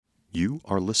You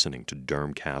are listening to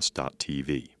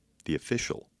Dermcast.tv, the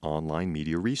official online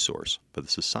media resource for the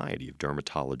Society of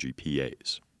Dermatology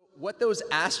PAs. What those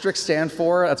asterisks stand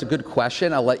for, that's a good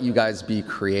question. I'll let you guys be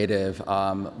creative.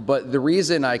 But the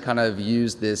reason I kind of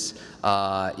use this,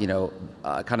 kind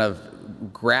of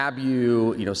grab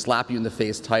you, slap you in the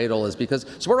face title is because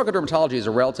seborrheic dermatology is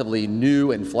a relatively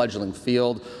new and fledgling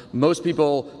field. Most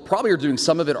people probably are doing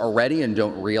some of it already and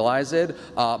don't realize it,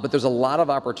 but there's a lot of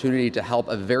opportunity to help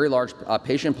a very large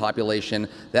patient population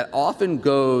that often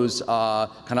goes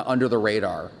kind of under the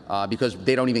radar because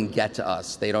they don't even get to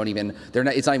us.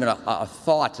 It's not even a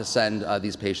thought to send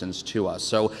these patients to us.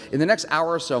 So in the next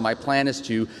hour or so, my plan is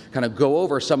to kind of go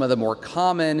over some of the more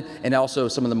common and also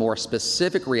some of the more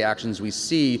specific reactions we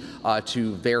see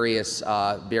to various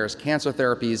cancer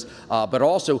therapies, but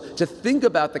also to think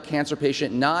about the cancer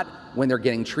patient not when they're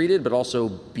getting treated, but also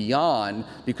beyond,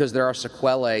 because there are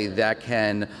sequelae that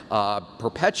can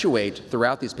perpetuate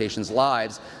throughout these patients'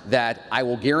 lives that I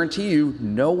will guarantee you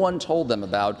no one told them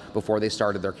about before they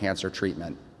started their cancer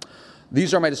treatment.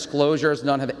 These are my disclosures.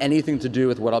 None have anything to do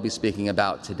with what I'll be speaking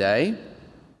about today.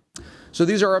 So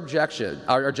these are our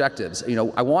objectives.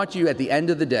 I want you at the end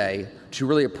of the day to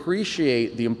really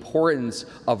appreciate the importance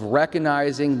of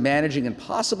recognizing, managing, and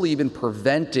possibly even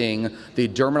preventing the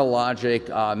dermatologic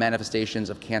manifestations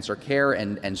of cancer care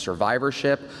and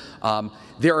survivorship.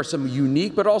 There are some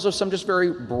unique, but also some just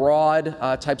very broad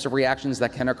types of reactions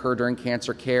that can occur during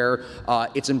cancer care.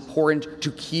 It's important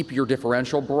to keep your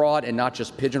differential broad and not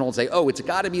just pigeonhole and say, oh, it's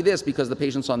got to be this because the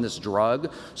patient's on this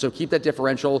drug. So keep that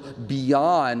differential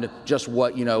beyond just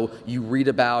what you read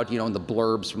about in the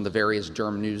blurbs from the various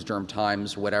Derm News, Derm Times,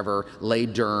 whatever lay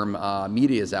derm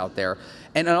media is out there.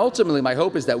 And ultimately, my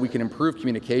hope is that we can improve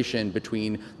communication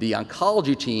between the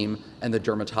oncology team and the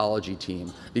dermatology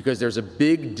team, because there's a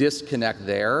big disconnect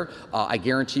there. I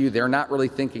guarantee you they're not really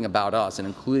thinking about us and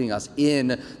including us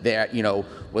in their,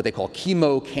 what they call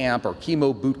chemo camp or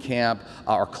chemo boot camp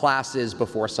or classes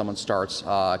before someone starts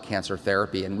cancer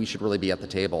therapy, and we should really be at the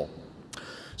table.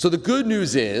 So the good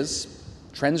news is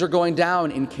trends are going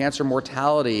down in cancer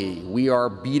mortality. We are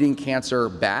beating cancer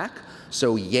back.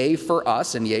 So yay for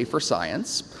us and yay for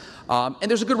science. And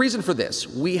there's a good reason for this.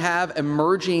 We have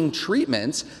emerging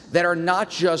treatments that are not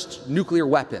just nuclear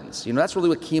weapons. That's really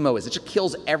what chemo is. It just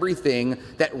kills everything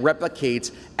that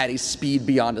replicates at a speed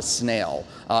beyond a snail.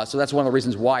 So that's one of the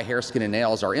reasons why hair, skin, and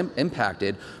nails are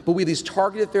impacted. But we have these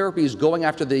targeted therapies going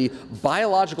after the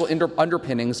biological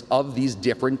underpinnings of these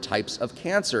different types of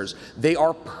cancers. They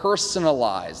are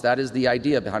personalized. That is the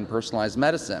idea behind personalized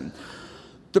medicine.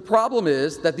 The problem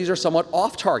is that these are somewhat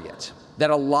off-target, that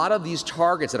a lot of these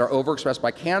targets that are overexpressed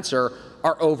by cancer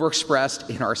are overexpressed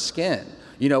in our skin.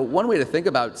 One way to think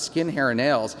about skin, hair, and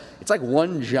nails, it's like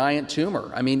one giant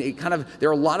tumor. I mean, there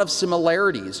are a lot of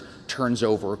similarities. Turns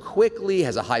over quickly,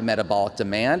 has a high metabolic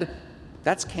demand.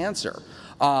 That's cancer.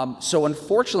 So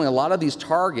unfortunately, a lot of these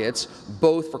targets,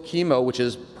 both for chemo, which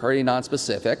is pretty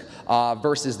nonspecific,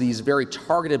 versus these very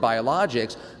targeted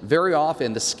biologics, very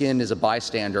often the skin is a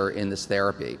bystander in this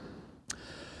therapy.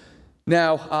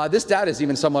 Now, this data is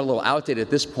even somewhat a little outdated at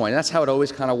this point. That's how it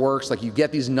always kind of works. Like you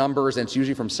get these numbers, and it's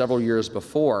usually from several years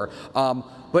before.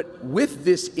 But with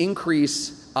this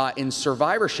increase in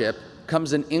survivorship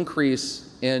comes an increase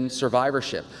in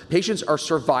survivorship. Patients are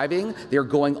surviving. They're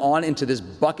going on into this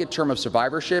bucket term of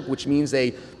survivorship, which means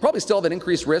they probably still have an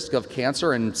increased risk of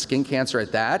cancer and skin cancer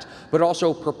at that, but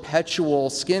also perpetual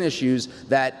skin issues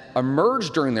that emerge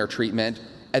during their treatment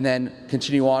and then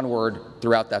continue onward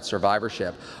throughout that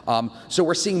survivorship. So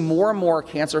we're seeing more and more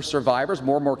cancer survivors,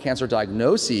 more and more cancer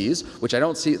diagnoses, which I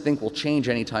don't think will change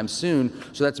anytime soon.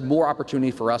 So that's more opportunity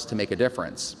for us to make a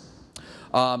difference.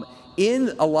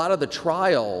 In a lot of the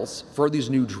trials for these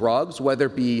new drugs, whether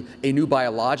it be a new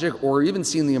biologic or even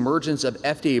seeing the emergence of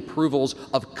FDA approvals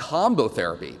of combo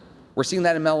therapy, we're seeing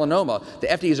that in melanoma. The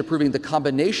FDA is approving the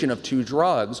combination of two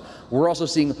drugs. We're also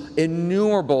seeing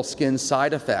innumerable skin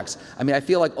side effects. I mean, I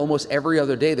feel like almost every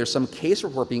other day there's some case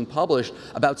report being published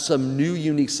about some new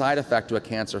unique side effect to a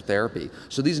cancer therapy.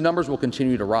 So these numbers will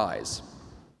continue to rise.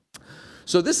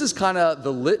 So this is kind of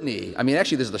the litany. I mean,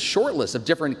 actually, this is the short list of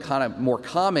different kind of more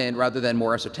common rather than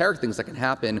more esoteric things that can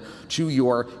happen to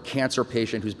your cancer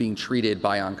patient who's being treated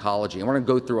by oncology. And we're going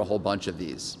to go through a whole bunch of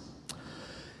these.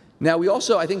 Now, we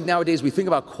also, I think nowadays we think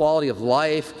about quality of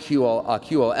life.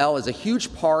 QOL is a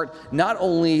huge part not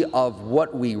only of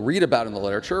what we read about in the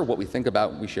literature, what we think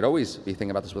about, we should always be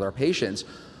thinking about this with our patients,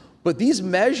 but these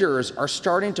measures are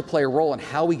starting to play a role in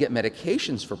how we get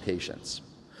medications for patients.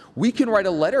 We can write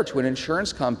a letter to an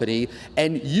insurance company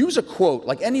and use a quote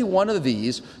like any one of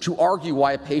these to argue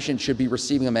why a patient should be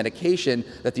receiving a medication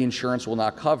that the insurance will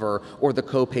not cover, or the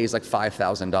copay is like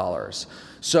 $5,000.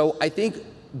 So I think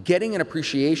getting an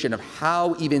appreciation of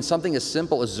how even something as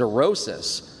simple as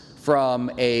xerosis from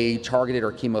a targeted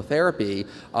or chemotherapy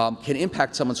can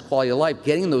impact someone's quality of life.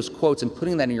 Getting those quotes and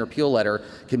putting that in your appeal letter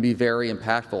can be very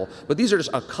impactful. But these are just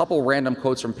a couple random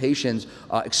quotes from patients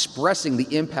expressing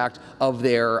the impact of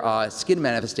their skin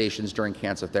manifestations during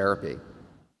cancer therapy.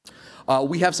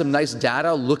 We have some nice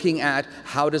data looking at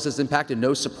how does this impact, and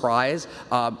no surprise,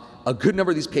 a good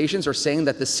number of these patients are saying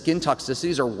that the skin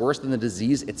toxicities are worse than the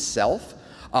disease itself.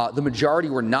 The majority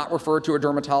were not referred to a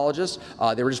dermatologist.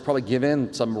 They were just probably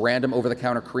given some random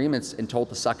over-the-counter cream and told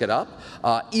to suck it up.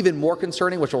 Even more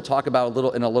concerning, which we'll talk about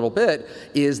in a little bit,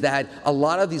 is that a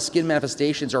lot of these skin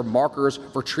manifestations are markers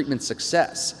for treatment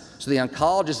success. So the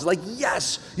oncologist is like,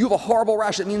 yes, you have a horrible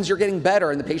rash, that means you're getting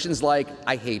better. And the patient's like,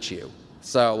 I hate you.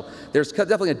 So there's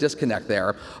definitely a disconnect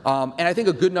there. And I think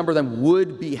a good number of them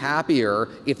would be happier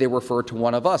if they referred to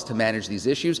one of us to manage these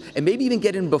issues, and maybe even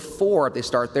get in before they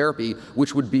start therapy,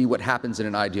 which would be what happens in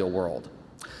an ideal world.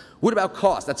 What about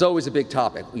cost? That's always a big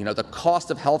topic. You know, the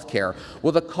cost of healthcare.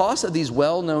 Well, the cost of these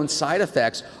well-known side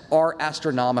effects are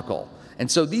astronomical. And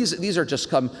so these are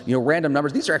just random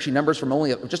numbers. These are actually numbers from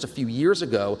only just a few years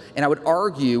ago. And I would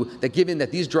argue that given that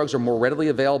these drugs are more readily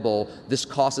available, this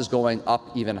cost is going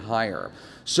up even higher.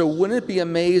 So wouldn't it be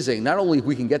amazing, not only if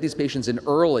we can get these patients in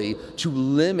early to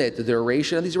limit the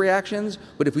duration of these reactions,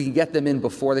 but if we can get them in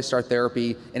before they start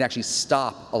therapy and actually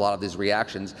stop a lot of these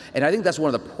reactions. And I think that's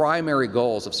one of the primary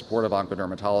goals of supportive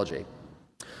oncodermatology.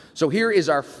 So here is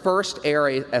our first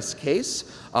ARS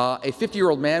case. A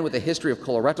 50-year-old man with a history of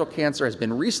colorectal cancer has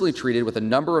been recently treated with a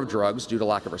number of drugs due to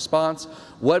lack of response.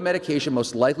 What medication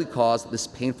most likely caused this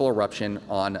painful eruption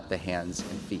on the hands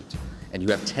and feet? And you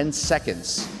have 10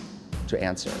 seconds to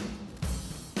answer.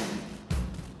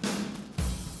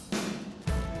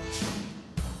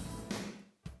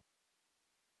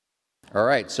 All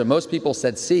right, so most people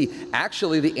said C.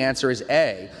 Actually, the answer is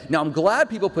A. Now, I'm glad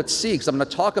people put C, because I'm going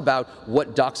to talk about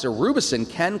what doxorubicin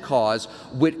can cause,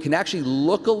 which can actually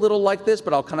look a little like this,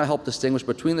 but I'll kind of help distinguish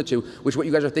between the two, which what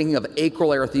you guys are thinking of, acral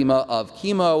erythema of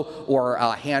chemo, or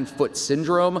hand-foot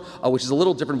syndrome, which is a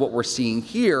little different what we're seeing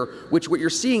here, which what you're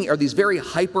seeing are these very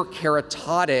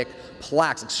hyperkeratotic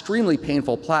plaques, extremely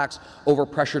painful plaques over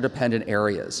pressure-dependent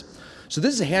areas. So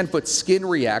this is a hand-foot skin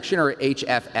reaction, or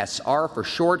HFSR for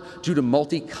short, due to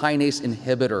multi-kinase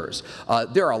inhibitors.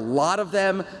 There are a lot of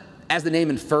them. As the name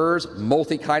infers,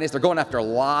 multi-kinase, they're going after a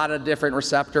lot of different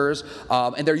receptors,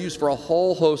 and they're used for a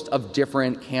whole host of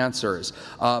different cancers.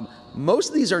 Most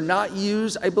of these are not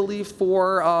used, I believe,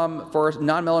 for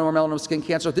non-melanoma or melanoma skin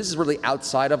cancer. This is really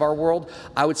outside of our world.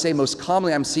 I would say most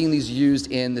commonly I'm seeing these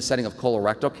used in the setting of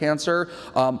colorectal cancer.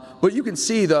 But you can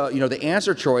see the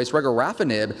answer choice,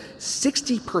 regorafenib,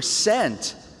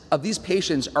 60% of these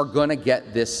patients are going to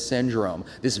get this syndrome,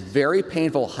 this very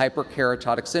painful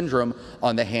hyperkeratotic syndrome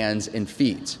on the hands and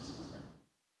feet.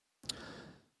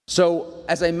 So,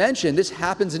 as I mentioned, this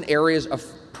happens in areas of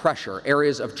pressure,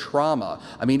 areas of trauma.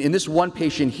 I mean, in this one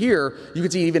patient here, you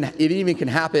can see it even can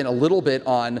happen a little bit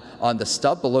on the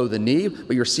stub below the knee,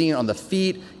 but you're seeing it on the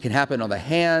feet, can happen on the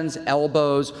hands,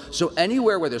 elbows. So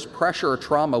anywhere where there's pressure or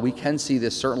trauma, we can see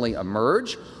this certainly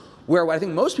emerge. Where what I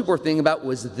think most people were thinking about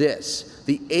was this,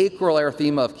 the acral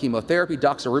erythema of chemotherapy,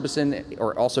 doxorubicin,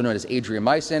 or also known as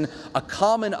adriamycin, a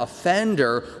common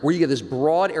offender where you get this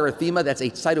broad erythema that's a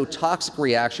cytotoxic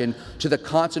reaction to the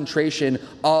concentration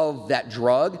of that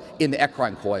drug in the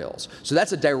eccrine coils. So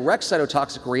that's a direct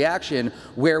cytotoxic reaction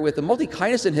where with the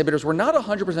multi-kinase inhibitors, we're not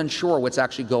 100% sure what's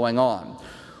actually going on.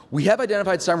 We have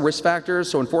identified some risk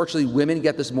factors, so unfortunately women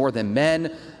get this more than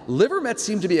men. Liver mets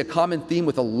seem to be a common theme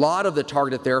with a lot of the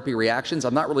targeted therapy reactions.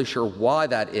 I'm not really sure why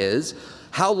that is.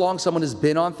 How long someone has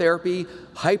been on therapy.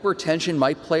 Hypertension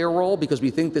might play a role because we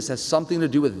think this has something to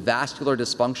do with vascular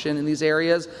dysfunction in these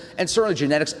areas. And certainly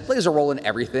genetics plays a role in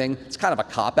everything. It's kind of a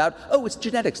cop-out. Oh, it's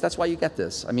genetics, that's why you get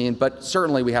this. I mean, but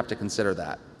certainly we have to consider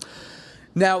that.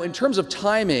 Now, in terms of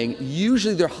timing,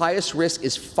 usually their highest risk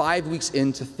is 5 weeks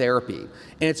into therapy. And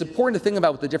it's important to think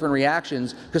about with the different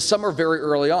reactions because some are very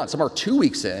early on. Some are 2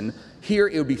 weeks in. Here,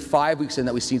 it would be 5 weeks in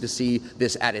that we seem to see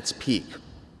this at its peak.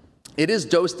 It is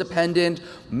dose dependent.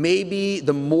 Maybe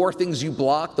the more things you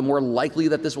block, the more likely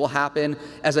that this will happen.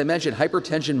 As I mentioned,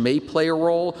 hypertension may play a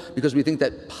role because we think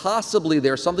that possibly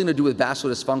there's something to do with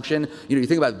vascular dysfunction. You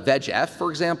think about VEGF, for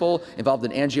example, involved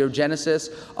in angiogenesis,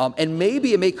 and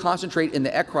maybe it may concentrate in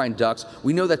the eccrine ducts.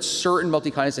 We know that certain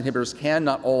multi-kinase inhibitors can,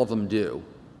 not all of them do.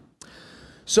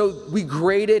 So we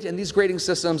grade it, and these grading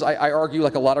systems, I argue,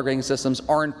 like a lot of grading systems,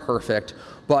 aren't perfect.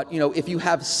 But if you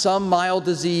have some mild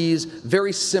disease,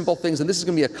 very simple things, and this is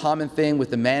going to be a common thing with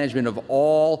the management of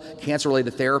all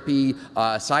cancer-related therapy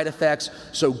side effects.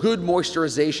 So good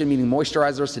moisturization, meaning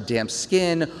moisturizers to damp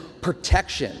skin,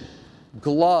 protection,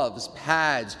 gloves,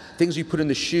 pads, things you put in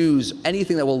the shoes,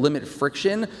 anything that will limit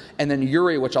friction, and then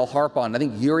urea, which I'll harp on. I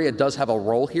think urea does have a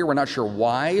role here. We're not sure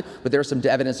why, but there's some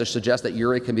evidence to suggest that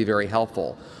urea can be very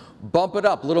helpful. Bump it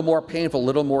up, a little more painful, a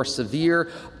little more severe.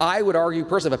 I would argue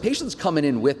personally, if a patient's coming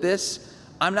in with this,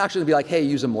 I'm not going to be like, hey,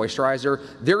 use a moisturizer.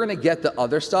 They're going to get the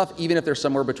other stuff, even if they're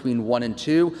somewhere between 1 and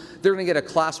 2. They're going to get a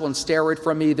class 1 steroid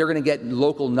from me. They're going to get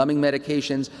local numbing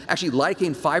medications. Actually,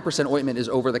 lidocaine 5% ointment is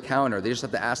over the counter. They just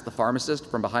have to ask the pharmacist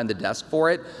from behind the desk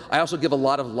for it. I also give a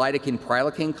lot of lidocaine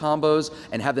prilocaine combos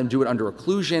and have them do it under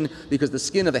occlusion because the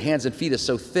skin of the hands and feet is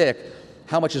so thick.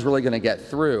 How much is really going to get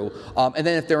through? And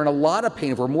then if they're in a lot of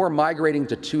pain, if we're more migrating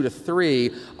to 2 to 3,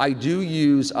 I do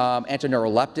use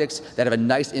antineuroleptics that have a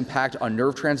nice impact on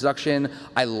nerve transduction.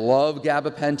 I love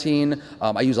gabapentin.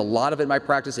 I use a lot of it in my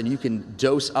practice, and you can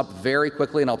dose up very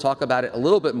quickly, and I'll talk about it a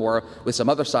little bit more with some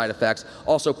other side effects.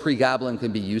 Also, pregabalin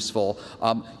can be useful.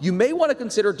 You may want to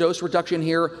consider dose reduction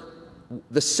here.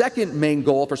 The second main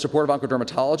goal for supportive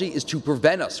oncodermatology is to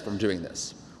prevent us from doing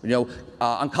this.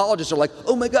 Oncologists are like,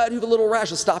 oh my God, you have a little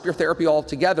rash, let's stop your therapy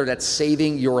altogether. That's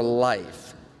saving your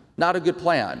life. Not a good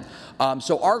plan.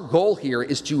 So our goal here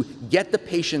is to get the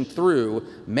patient through,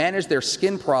 manage their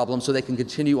skin problems so they can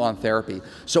continue on therapy.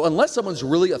 So unless someone's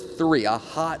really a 3, a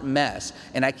hot mess,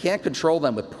 and I can't control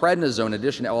them with prednisone in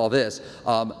addition to all this,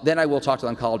 then I will talk to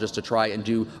the oncologist to try and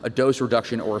do a dose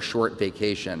reduction or a short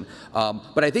vacation.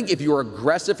 But I think if you're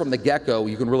aggressive from the get-go,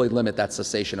 you can really limit that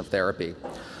cessation of therapy.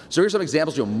 So here's some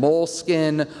examples.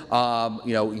 Moleskin,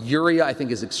 urea I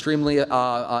think is extremely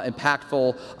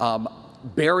impactful.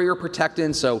 Barrier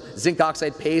protectant, so zinc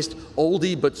oxide paste,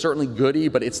 oldie but certainly goodie,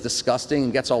 but it's disgusting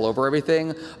and gets all over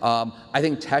everything. I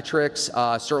think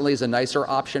Tetrix certainly is a nicer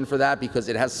option for that because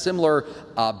it has similar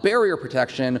barrier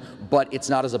protection, but it's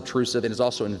not as obtrusive and is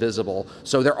also invisible.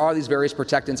 So there are these various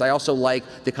protectants. I also like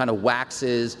the kind of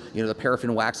waxes, the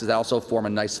paraffin waxes that also form a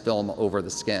nice film over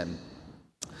the skin.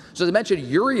 So as I mentioned,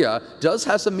 urea does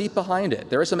have some meat behind it.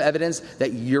 There is some evidence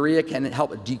that urea can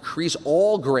help decrease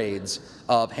all grades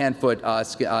of hand-foot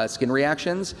skin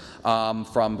reactions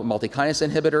from multi-kinase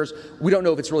inhibitors. We don't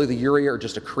know if it's really the urea or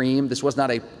just a cream. This was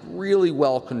not a really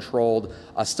well-controlled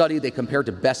study. They compared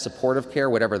to best supportive care,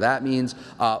 whatever that means.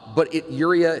 But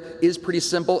urea is pretty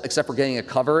simple, except for getting it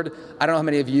covered. I don't know how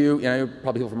many of you,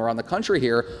 probably people from around the country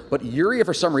here, but urea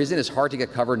for some reason is hard to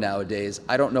get covered nowadays.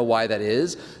 I don't know why that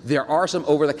is. There are some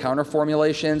over-the-counter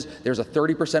formulations. There's a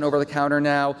 30% over-the-counter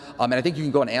now, and I think you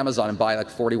can go on Amazon and buy like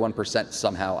 41%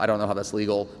 somehow. I don't know how that's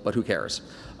legal, but who cares?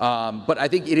 But I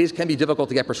think can be difficult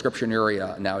to get prescription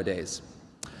urea nowadays.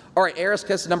 All right, ARIS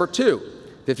case number 2.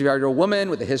 55-year-old woman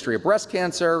with a history of breast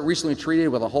cancer, recently treated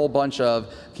with a whole bunch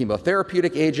of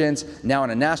chemotherapeutic agents, now on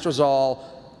anastrozole,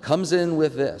 comes in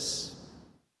with this.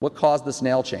 What caused this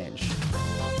nail change?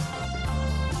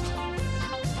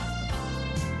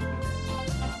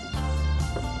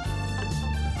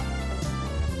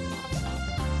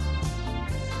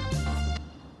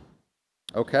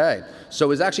 Okay, so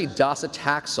it's actually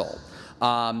docetaxel.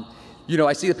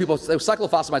 I see that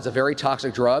cyclophosphamide is a very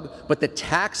toxic drug, but the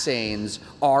taxanes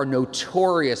are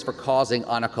notorious for causing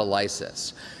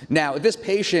onycholysis. Now, if this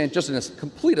patient, just in a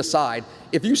complete aside,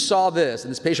 if you saw this,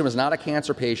 and this patient was not a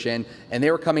cancer patient, and they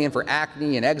were coming in for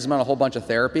acne and eczema and a whole bunch of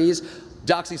therapies,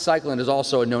 doxycycline is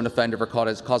also a known offender for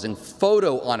causing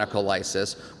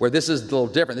photoonycholysis, where this is a little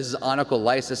different. This is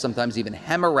onycholysis, sometimes even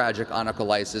hemorrhagic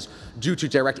onycholysis, due to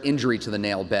direct injury to the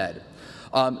nail bed.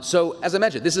 So, as I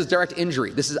mentioned, this is direct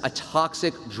injury. This is a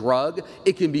toxic drug.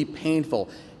 It can be painful.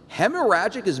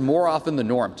 Hemorrhagic is more often the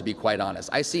norm, to be quite honest.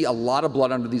 I see a lot of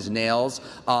blood under these nails,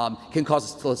 can lead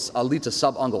to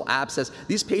subungual abscess.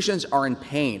 These patients are in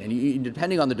pain, and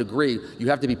depending on the degree, you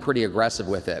have to be pretty aggressive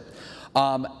with it.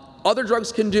 Other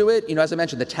drugs can do it. As I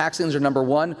mentioned, the taxanes are number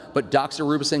 1, but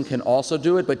doxorubicin can also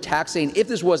do it. But taxane, if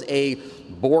this was a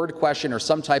board question or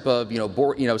some type of,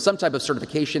 some type of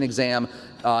certification exam,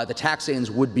 the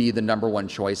taxanes would be the number 1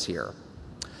 choice here.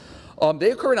 They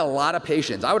occur in a lot of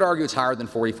patients. I would argue it's higher than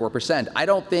 44%. I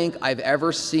don't think I've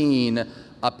ever seen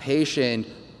a patient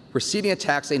receiving a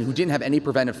taxane who didn't have any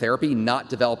preventive therapy not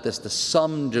develop this to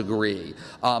some degree.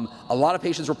 A lot of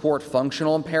patients report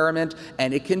functional impairment,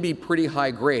 and it can be pretty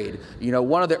high grade.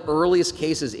 One of the earliest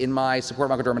cases in my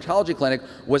supportive oncodermatology clinic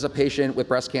was a patient with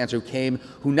breast cancer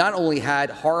who not only had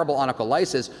horrible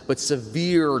onycholysis, but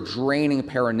severe draining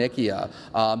paronychia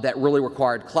that really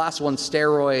required class 1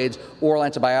 steroids, oral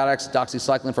antibiotics,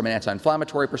 doxycycline from an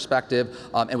anti-inflammatory perspective,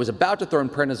 and was about to throw in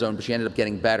prednisone, but she ended up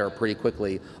getting better pretty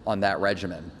quickly on that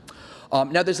regimen.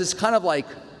 Now there's this kind of like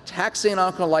taxane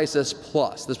onycholysis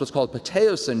plus. This was called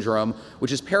Pateo syndrome,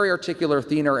 which is periarticular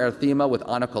thenar erythema with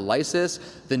onycholysis.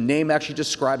 The name actually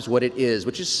describes what it is,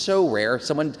 which is so rare.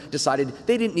 Someone decided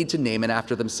they didn't need to name it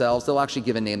after themselves. They'll actually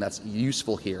give a name that's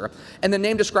useful here. And the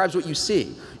name describes what you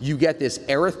see. You get this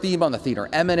erythema on the thenar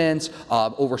eminence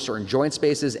over certain joint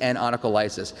spaces and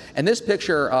onycholysis. And this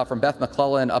picture from Beth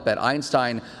McClellan up at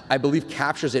Einstein, I believe,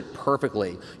 captures it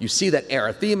perfectly. You see that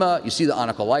erythema, you see the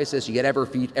onycholysis, you get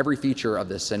every feature of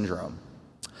this syndrome.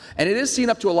 And it is seen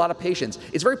up to a lot of patients.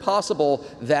 It's very possible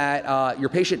that your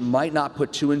patient might not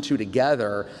put 2 and 2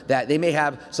 together, that they may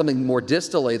have something more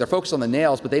distally. They're focused on the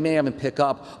nails, but they may even pick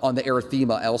up on the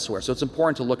erythema elsewhere. So it's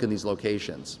important to look in these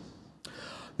locations.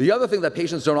 The other thing that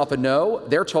patients don't often know,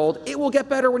 they're told, it will get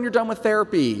better when you're done with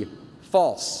therapy.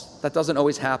 False. That doesn't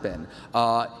always happen.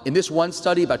 In this one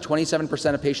study, about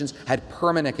 27% of patients had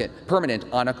permanent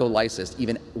onycholysis,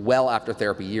 even well after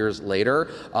therapy, years later.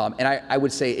 And I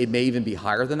would say it may even be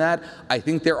higher than that. I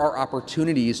think there are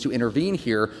opportunities to intervene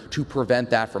here to prevent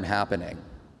that from happening.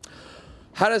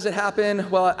 How does it happen?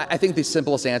 Well, I think the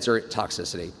simplest answer,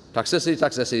 toxicity. Toxicity,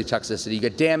 toxicity, toxicity. You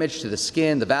get damage to the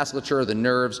skin, the vasculature, the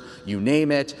nerves, you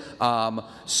name it.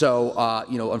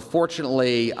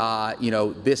 Unfortunately,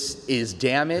 this is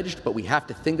damaged, but we have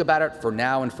to think about it for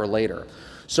now and for later.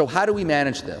 So how do we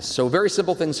manage this? So very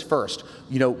simple things first.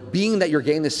 Being that you're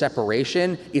getting this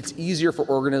separation, it's easier for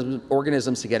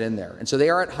organisms to get in there. And so they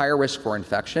are at higher risk for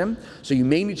infection. So you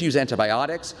may need to use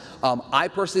antibiotics. I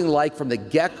personally like from the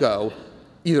get-go,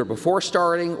 either before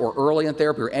starting or early in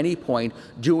therapy or any point,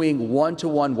 doing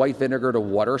 1-to-1 white vinegar to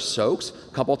water soaks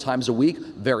a couple times a week.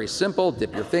 Very simple.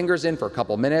 Dip your fingers in for a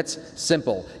couple minutes.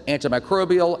 Simple.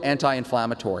 Antimicrobial,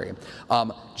 anti-inflammatory.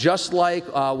 Just like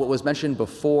what was mentioned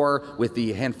before with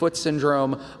the hand-foot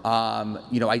syndrome,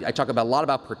 I talk a lot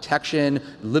about protection,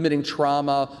 limiting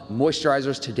trauma,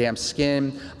 moisturizers to damp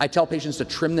skin. I tell patients to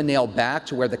trim the nail back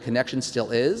to where the connection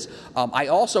still is. I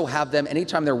also have them,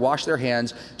 anytime they wash their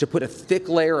hands, to put a thick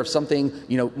layer of something,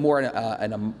 more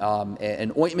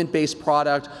an ointment-based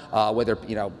product, whether,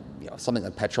 something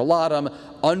like petrolatum,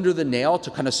 under the nail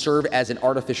to kind of serve as an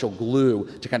artificial glue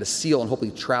to kind of seal and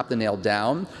hopefully trap the nail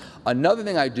down. Another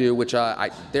thing I do, which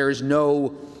there is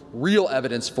no real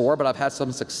evidence for, but I've had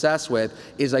some success with,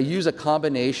 is I use a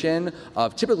combination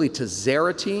of typically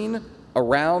tazarotene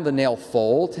around the nail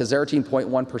fold, tazarotene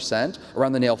 0.1%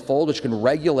 around the nail fold, which can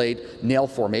regulate nail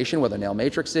formation, where the nail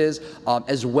matrix is,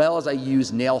 as well as I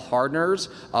use nail hardeners.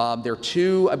 There are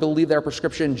 2, I believe they're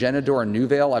prescription, Genador and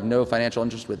Nuvail. I have no financial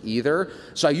interest with either.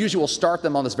 So I usually will start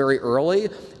them on this very early,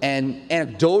 and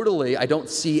anecdotally, I don't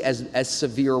see as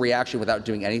severe a reaction without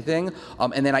doing anything.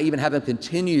 And then I even have them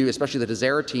continue, especially the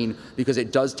tazarotene, because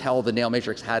it does tell the nail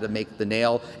matrix how to make the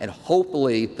nail, and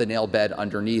hopefully the nail bed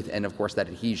underneath, and of course that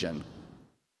adhesion.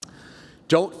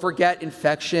 Don't forget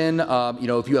infection.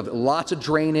 If you have lots of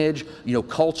drainage,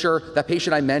 culture. That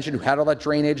patient I mentioned who had all that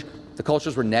drainage, the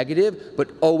cultures were negative, but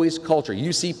always culture.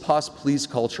 You see pus, please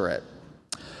culture it.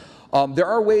 There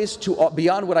are ways to,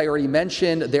 beyond what I already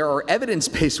mentioned, there are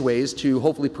evidence-based ways to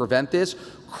hopefully prevent this.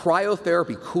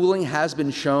 Cryotherapy, cooling has been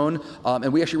shown,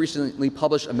 and we actually recently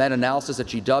published a meta-analysis at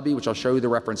GW, which I'll show you the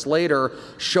reference later,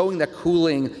 showing that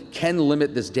cooling can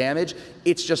limit this damage.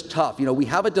 It's just tough. We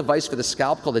have a device for the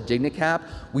scalp called the DigniCap.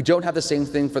 We don't have the same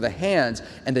thing for the hands,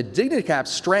 and the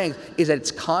DigniCap's strength is that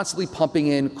it's constantly pumping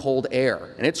in cold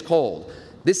air, and it's cold.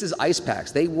 This is ice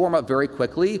packs. They warm up very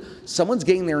quickly. Someone's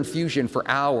getting their infusion for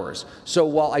hours. So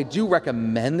while I do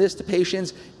recommend this to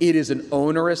patients, it is an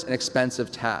onerous and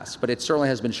expensive task, but it certainly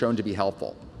has been shown to be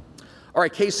helpful. All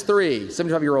right, case 3,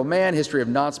 75-year-old man, history of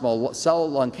non-small cell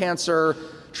lung cancer,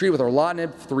 treated with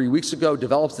erlotinib 3 weeks ago,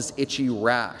 develops this itchy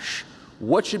rash.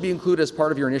 What should be included as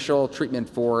part of your initial treatment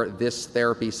for this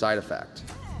therapy side effect?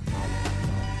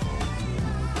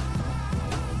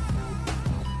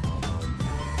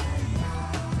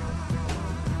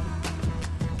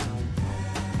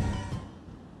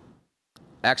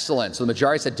 Excellent. So the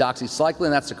majority said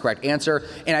doxycycline. That's the correct answer.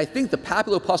 And I think the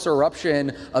papulopustular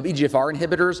eruption of EGFR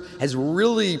inhibitors has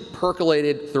really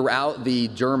percolated throughout the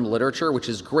derm literature, which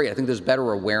is great. I think there's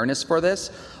better awareness for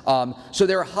this. So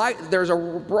there's a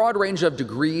broad range of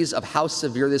degrees of how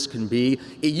severe this can be.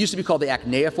 It used to be called the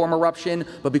acneiform eruption,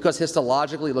 but because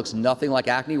histologically it looks nothing like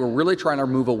acne, we're really trying to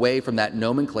move away from that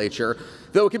nomenclature,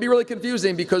 though it can be really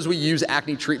confusing because we use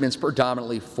acne treatments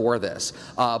predominantly for this.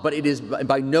 But it is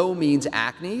by no means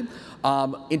acne.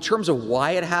 In terms of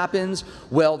why it happens,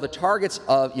 well, the targets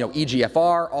of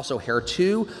EGFR, also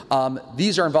HER2,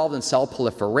 these are involved in cell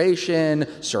proliferation,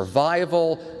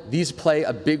 survival. These play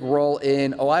a big role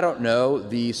in,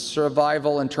 the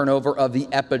survival and turnover of the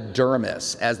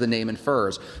epidermis, as the name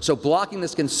infers. So blocking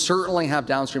this can certainly have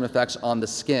downstream effects on the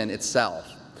skin itself.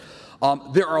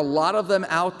 There are a lot of them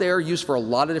out there used for a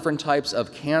lot of different types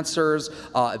of cancers.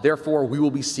 Therefore, we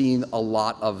will be seeing a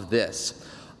lot of this.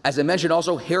 As I mentioned,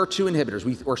 also HER2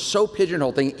 inhibitors. We're so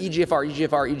pigeonholed, thinking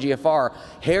EGFR.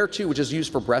 HER2, which is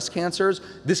used for breast cancers,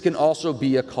 this can also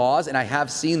be a cause, and I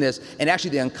have seen this. And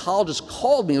actually, the oncologist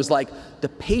called me. It was like, the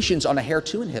patient's on a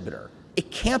HER2 inhibitor. It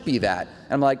can't be that.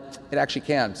 And I'm like, it actually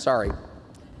can. Sorry.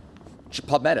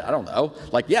 PubMed it. I don't know.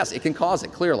 Like, yes, it can cause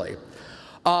it, clearly.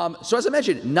 So as I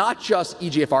mentioned, not just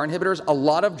EGFR inhibitors, a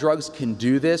lot of drugs can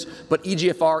do this, but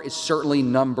EGFR is certainly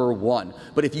number one.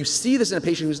 But if you see this in a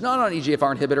patient who's not on an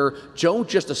EGFR inhibitor, don't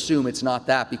just assume it's not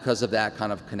that because of that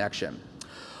kind of connection.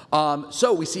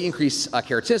 So we see increased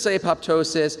keratinocyte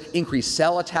apoptosis, increased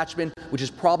cell attachment, which is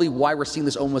probably why we're seeing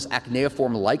this almost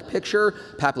acneiform-like picture,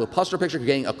 papillopustular picture,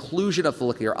 getting occlusion of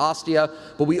follicular ostia,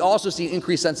 but we also see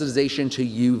increased sensitization to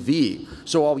UV.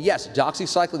 So while yes,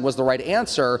 doxycycline was the right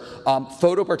answer,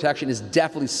 photoprotection is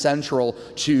definitely central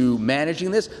to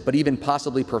managing this, but even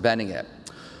possibly preventing it.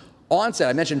 Onset,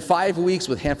 I mentioned 5 weeks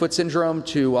with hand-foot syndrome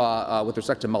with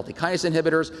respect to multi-kinase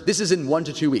inhibitors. This is in 1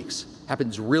 to 2 weeks.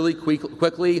 Happens really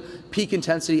quickly. Peak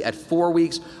intensity at 4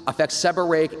 weeks, affects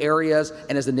seborrheic areas,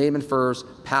 and as the name infers,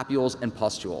 papules and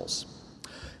pustules.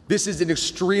 This is an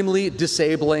extremely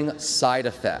disabling side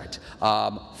effect.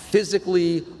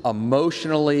 Physically,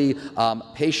 emotionally,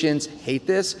 patients hate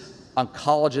this.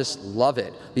 Oncologists love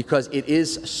it because it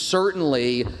is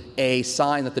certainly a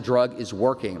sign that the drug is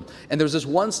working. And there was this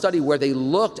one study where they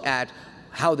looked at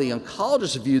how the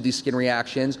oncologists viewed these skin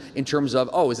reactions in terms of,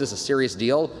 is this a serious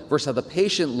deal, versus how the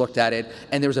patient looked at it,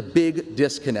 and there was a big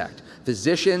disconnect.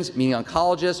 Physicians, meaning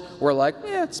oncologists, were like,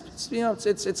 it's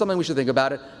something we should think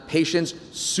about it. Patients,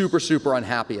 super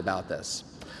unhappy about this.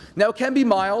 Now, it can be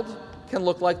mild, can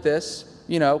look like this.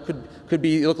 Could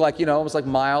look like, almost like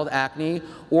mild acne,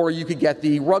 or you could get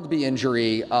the rugby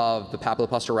injury of the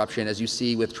papillopustular eruption, as you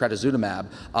see with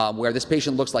trastuzumab, where this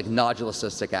patient looks like nodular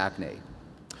cystic acne.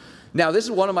 Now, this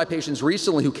is one of my patients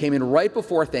recently who came in right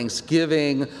before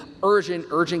Thanksgiving,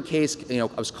 urgent case. I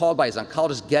was called by his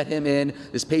oncologist, get him in.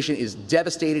 This patient is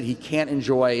devastated. He can't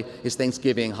enjoy his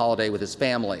Thanksgiving holiday with his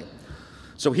family.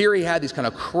 So here he had these kind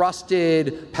of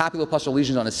crusted papillopustular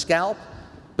lesions on his scalp,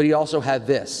 but he also had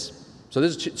this.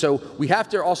 So we have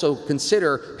to also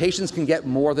consider patients can get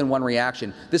more than one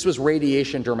reaction. This was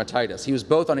radiation dermatitis. He was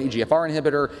both on an EGFR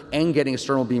inhibitor and getting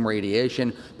external beam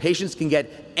radiation. Patients can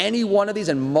get any one of these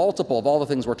and multiple of all the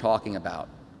things we're talking about.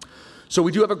 So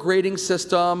we do have a grading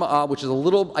system, which is a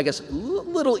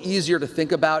little easier to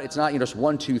think about. It's not just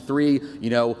 1, 2, 3,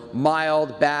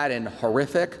 mild, bad, and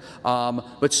horrific.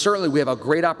 But certainly we have a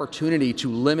great opportunity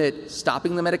to limit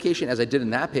stopping the medication, as I did in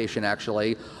that patient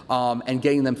actually, and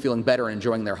getting them feeling better and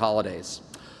enjoying their holidays.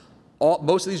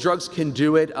 Most of these drugs can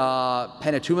do it.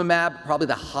 Panitumumab, probably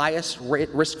the highest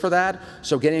risk for that.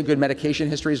 So getting a good medication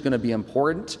history is going to be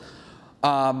important.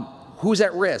 Who's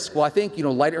at risk? Well, I think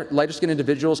lighter skinned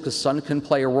individuals, because sun can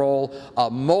play a role.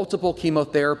 Multiple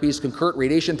chemotherapies, concurrent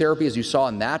radiation therapy, as you saw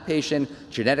in that patient.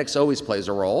 Genetics always plays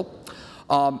a role.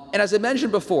 And as I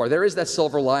mentioned before, there is that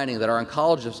silver lining that our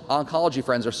oncology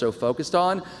friends are so focused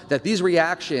on, that these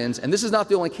reactions, and this is not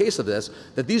the only case of this,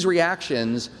 that these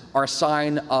reactions are a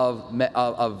sign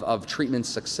of treatment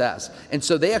success. And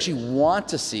so they actually want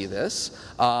to see this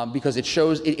because it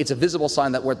shows, it's a visible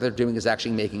sign that what they're doing is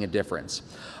actually making a difference.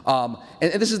 And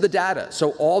this is the data.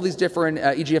 So all these different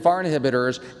EGFR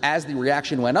inhibitors, as the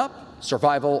reaction went up,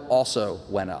 survival also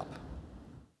went up.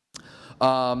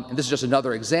 And this is just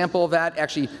another example of that,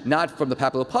 actually not from the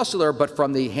papillopustular, but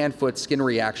from the hand-foot skin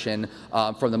reaction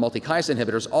from the multi-kinase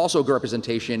inhibitors, also a good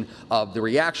representation of the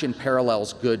reaction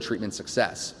parallels good treatment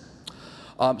success.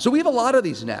 So we have a lot of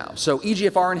these now. So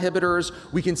EGFR inhibitors,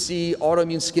 we can see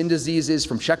autoimmune skin diseases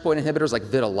from checkpoint inhibitors like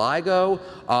vitiligo.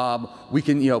 We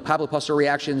can, papillopustular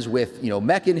reactions with,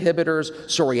 MEK inhibitors,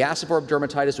 psoriasiform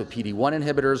dermatitis with PD-1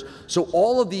 inhibitors. So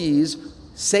all of these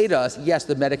say to us, yes,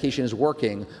 the medication is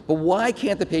working, but why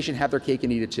can't the patient have their cake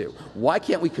and eat it too? Why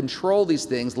can't we control these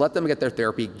things, let them get their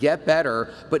therapy, get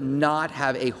better, but not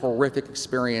have a horrific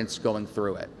experience going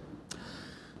through it?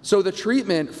 So the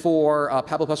treatment for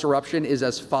papulopustular eruption is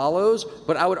as follows,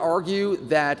 but I would argue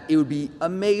that it would be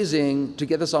amazing to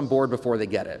get this on board before they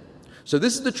get it. So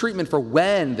this is the treatment for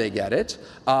when they get it,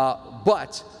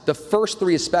 but the first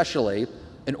three especially,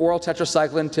 an oral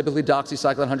tetracycline, typically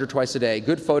doxycycline 100 twice a day,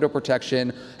 good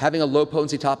photoprotection, having a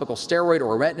low-potency topical steroid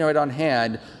or a retinoid on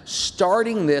hand,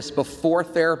 starting this before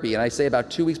therapy, and I say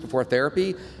about 2 weeks before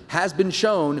therapy, has been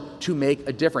shown to make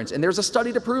a difference. And there's a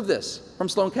study to prove this from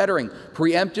Sloan Kettering.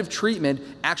 Preemptive treatment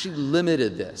actually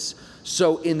limited this.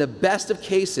 So in the best of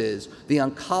cases, the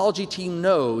oncology team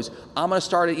knows, I'm going to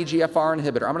start an EGFR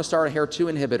inhibitor, I'm going to start a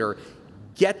HER2 inhibitor,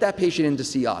 get that patient in to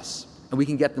see us, and we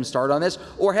can get them started on this.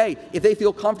 Or hey, if they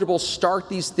feel comfortable, start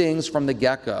these things from the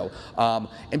get-go.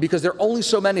 And because there are only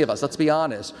so many of us, let's be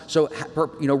honest, so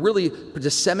really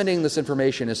disseminating this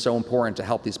information is so important to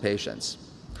help these patients.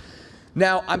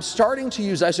 Now, I'm starting to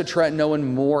use isotretinoin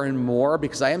more and more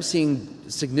because I am seeing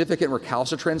significant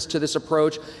recalcitrance to this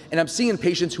approach, and I'm seeing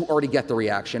patients who already get the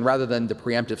reaction rather than the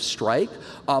preemptive strike.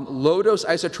 Low-dose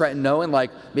isotretinoin, like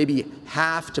maybe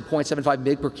half to 0.75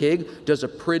 mg per kg, does a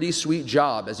pretty sweet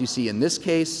job, as you see in this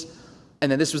case. And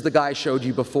then this was the guy I showed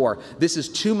you before. This is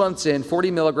 2 months in,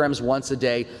 40 milligrams once a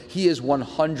day. He is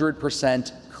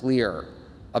 100% clear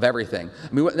of everything.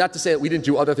 I mean, not to say that we didn't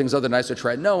do other things other than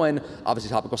isotretinoin, obviously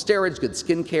topical steroids, good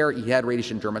skin care, he had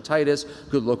radiation dermatitis,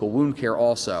 good local wound care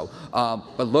also.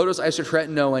 But low-dose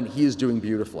isotretinoin, he is doing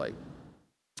beautifully.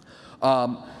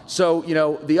 So,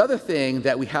 the other thing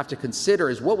that we have to consider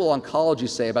is what will oncology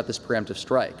say about this preemptive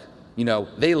strike?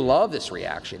 They love this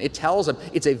reaction. It tells them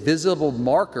it's a visible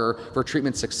marker for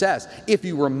treatment success. If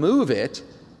you remove it,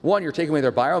 one, you're taking away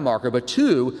their biomarker, but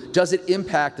two, does it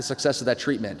impact the success of that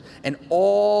treatment? And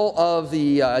all of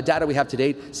the data we have to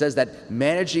date says that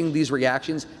managing these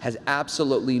reactions has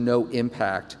absolutely no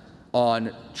impact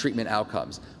on treatment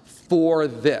outcomes. For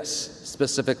this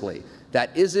specifically, that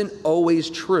isn't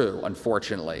always true,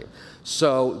 unfortunately.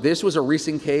 So this was a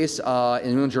recent case in the New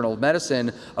England Journal of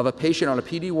Medicine of a patient on a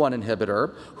PD-1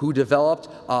 inhibitor who developed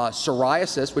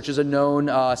psoriasis, which is a known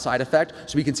side effect.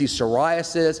 So we can see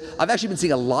psoriasis. I've actually been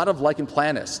seeing a lot of lichen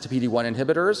planus to PD-1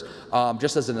 inhibitors,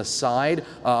 just as an aside,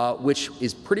 which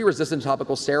is pretty resistant to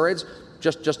topical steroids.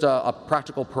 Just a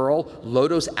practical pearl,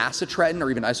 low-dose acitretin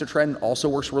or even isotretinoin also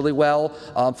works really well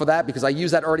for that because I use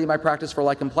that already in my practice for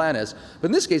lichen planus. But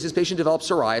in this case, this patient developed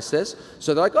psoriasis,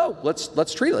 so they're like, oh,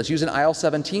 let's treat it. Let's use an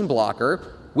IL-17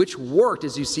 blocker, which worked,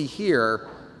 as you see here,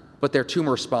 but their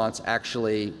tumor response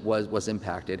actually was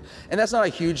impacted. And that's not a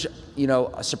huge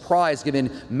a surprise,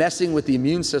 given messing with the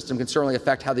immune system can certainly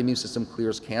affect how the immune system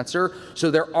clears cancer.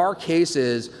 So there are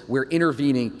cases where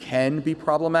intervening can be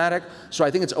problematic. So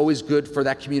I think it's always good for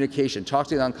that communication. Talk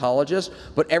to the oncologist,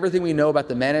 but everything we know about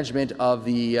the management of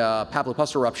the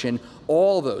papulopustular eruption,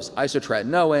 all those,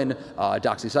 isotretinoin,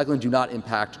 doxycycline, do not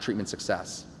impact treatment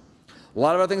success. A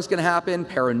lot of other things can happen,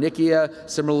 paronychia,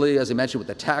 similarly, as I mentioned with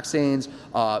the taxanes,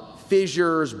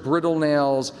 fissures, brittle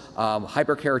nails,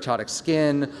 hyperkeratotic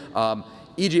skin,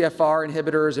 EGFR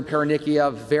inhibitors and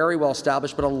paronychia, very well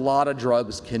established, but a lot of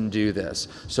drugs can do this.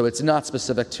 So it's not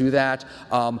specific to that.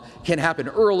 Can happen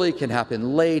early, can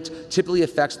happen late, typically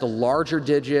affects the larger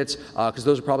digits, because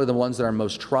those are probably the ones that are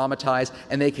most traumatized,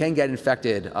 and they can get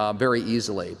infected very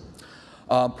easily.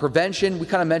 Prevention, we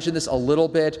kind of mentioned this a little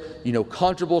bit,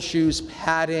 comfortable shoes,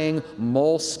 padding,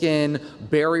 moleskin,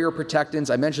 barrier protectants.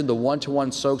 I mentioned the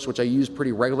one-to-one soaks, which I use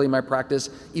pretty regularly in my practice,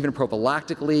 even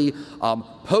prophylactically.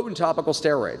 Potent topical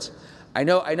steroids. I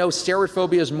know steroid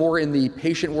phobia is more in the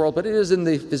patient world, but it is in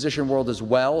the physician world as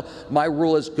well. My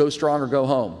rule is go strong or go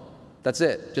home. That's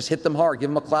it. Just hit them hard. Give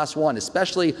them a class 1,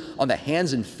 especially on the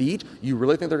hands and feet. You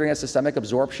really think they're going to get systemic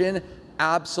absorption?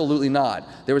 Absolutely not.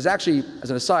 There was actually, as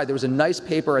an aside, there was a nice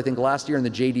paper, I think last year in the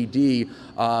JDD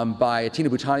by Tina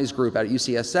Bhutani's group at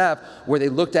UCSF, where they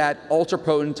looked at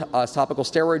ultra-potent topical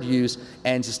steroid use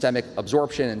and systemic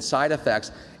absorption and side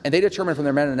effects. And they determined from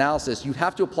their meta-analysis, you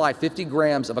have to apply 50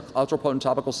 grams of an ultra-potent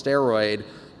topical steroid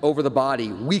over the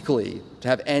body weekly to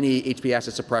have any HPA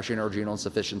axis suppression or adrenal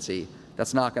insufficiency.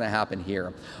 That's not going to happen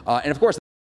here. And of course,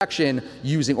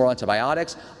 using oral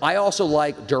antibiotics. I also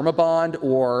like Dermabond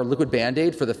or liquid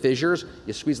Band-Aid for the fissures.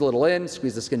 You squeeze a little in,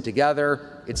 squeeze the skin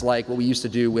together. It's like what we used to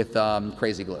do with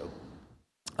crazy glue.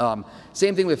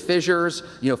 Same thing with fissures.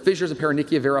 Fissures and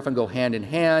paronychia very often go hand in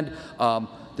hand.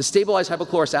 The stabilized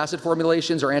hypochlorous acid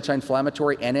formulations are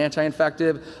anti-inflammatory and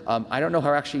anti-infective. I don't know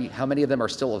how many of them are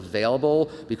still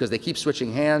available because they keep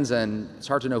switching hands and it's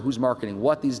hard to know who's marketing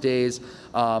what these days.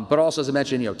 But also, as I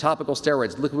mentioned, topical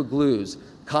steroids, liquid glues,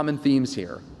 common themes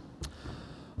here.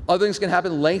 Other things can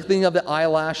happen, lengthening of the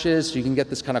eyelashes, so you can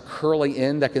get this kind of curling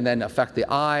in that can then affect the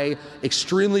eye.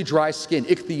 Extremely dry skin,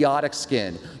 ichthyotic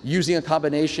skin, using a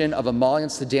combination of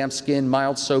emollients to damp skin,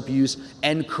 mild soap use,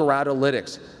 and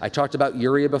keratolytics. I talked about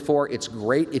urea before. It's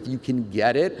great if you can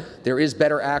get it. There is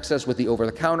better access with the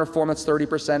over-the-counter form that's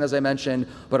 30%, as I mentioned,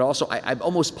 but also I'm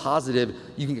almost positive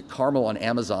you can get Carmel on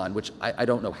Amazon, which I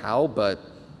don't know how, but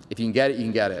if you can get it, you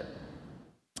can get it.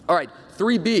 All right,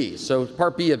 3B, so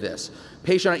part B of this.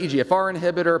 Patient on EGFR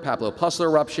inhibitor, papulopustular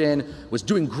eruption, was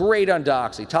doing great on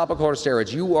doxy, topical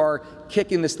corticosteroids. You are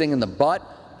kicking this thing in the butt.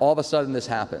 All of a sudden, this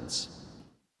happens.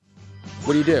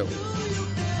 What do?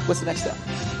 What's the next step?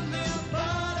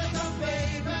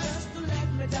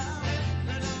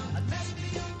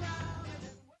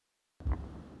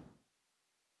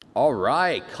 All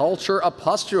right, culture a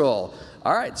pustule.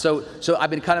 All right, so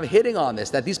I've been kind of hitting on this,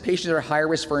 that these patients are higher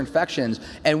risk for infections,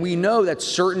 and we know that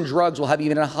certain drugs will have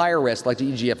even a higher risk, like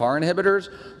the EGFR inhibitors,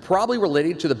 probably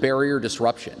related to the barrier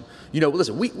disruption.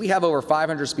 Listen, we have over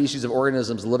 500 species of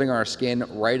organisms living on our skin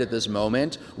right at this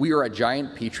moment. We are a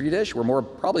giant petri dish. We're more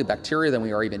probably bacteria than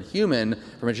we are even human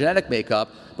from a genetic makeup,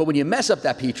 but when you mess up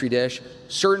that petri dish,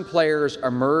 certain players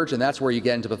emerge, and that's where you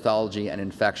get into pathology and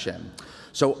infection.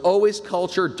 So always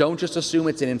culture, don't just assume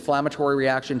it's an inflammatory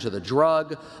reaction to the drug.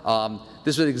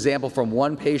 This was an example from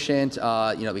one patient,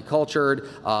 we cultured,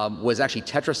 was actually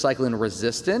tetracycline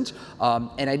resistant.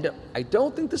 And I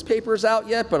don't think this paper is out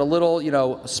yet, but a little,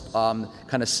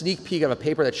 kind of sneak peek of a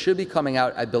paper that should be coming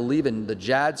out, I believe, in the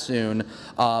JAD soon,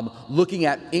 looking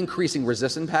at increasing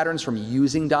resistant patterns from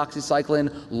using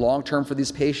doxycycline long-term for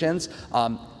these patients.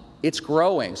 It's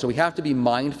growing, so we have to be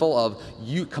mindful of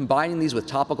combining these with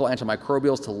topical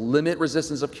antimicrobials to limit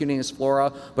resistance of cutaneous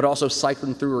flora, but also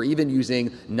cycling through or even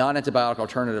using non-antibiotic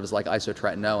alternatives like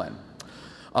isotretinoin.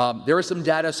 There is some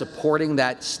data supporting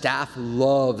that staph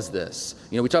loves this.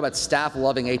 We talk about staph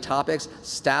loving atopics.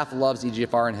 Staph loves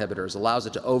EGFR inhibitors, allows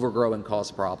it to overgrow and cause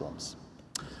problems.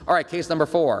 All right, case number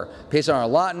 4. Patient on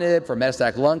erlotinib for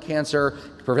metastatic lung cancer,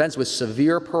 presents with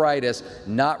severe pruritus,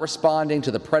 not responding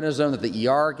to the prednisone that the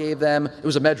ER gave them. It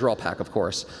was a Medrol pack, of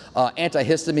course.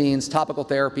 Antihistamines, topical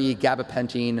therapy,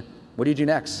 gabapentin. What do you do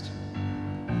next?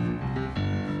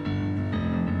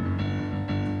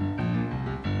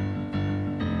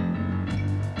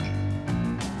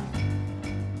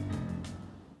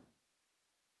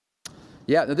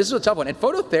 Yeah, this is a tough one. And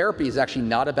phototherapy is actually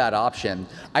not a bad option.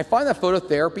 I find that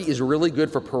phototherapy is really good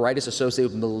for pruritus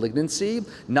associated with malignancy,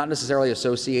 not necessarily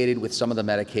associated with some of the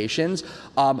medications.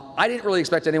 I didn't really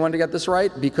expect anyone to get this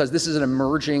right because this is an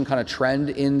emerging kind of trend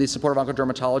in the supportive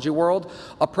oncodermatology world.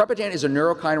 Aprepitant is a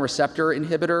neurokinin receptor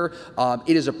inhibitor.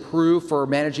 It is approved for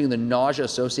managing the nausea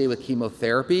associated with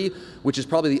chemotherapy, which is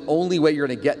probably the only way you're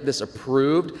going to get this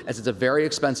approved, as it's a very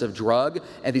expensive drug,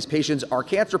 and these patients are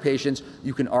cancer patients.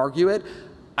 You can argue it.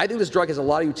 I think this drug has a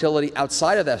lot of utility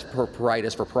outside of that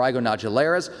pruritus for prurigo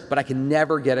nodularis, but I can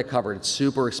never get it covered. It's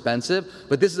super expensive,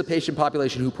 but this is a patient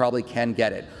population who probably can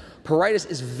get it. Pruritus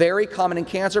is very common in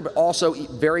cancer, but also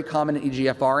very common in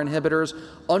EGFR inhibitors.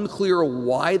 Unclear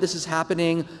why this is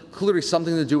happening, clearly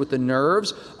something to do with the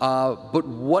nerves, but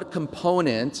what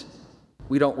component,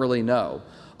 we don't really know.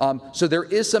 So there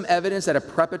is some evidence that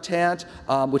aprepitant,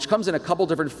 which comes in a couple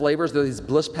different flavors, there are these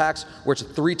bliss packs where it's a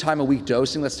 3-time-a-week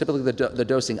dosing, that's typically the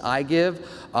dosing I give,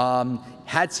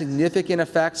 had significant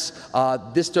effects.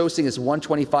 This dosing is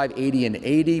 125, 80, and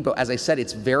 80, but as I said,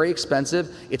 it's very expensive.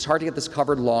 It's hard to get this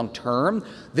covered long term.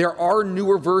 There are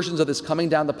newer versions of this coming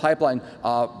down the pipeline,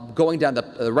 going down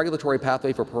the regulatory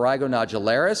pathway for prurigo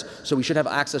nodularis, so we should have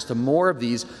access to more of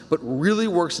these, but really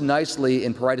works nicely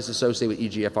in pruritus associated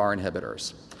with EGFR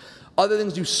inhibitors. Other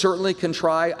things you certainly can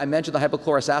try, I mentioned the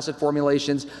hypochlorous acid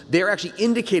formulations. They're actually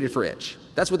indicated for itch.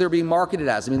 That's what they're being marketed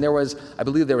as. I mean, I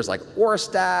believe there was like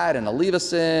Orastat and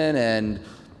Alevicin and I'm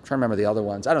trying to remember the other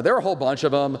ones. I don't know, there were a whole bunch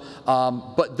of them,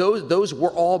 but those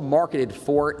were all marketed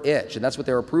for itch, and that's what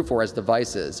they were approved for as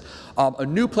devices. A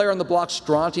new player on the block,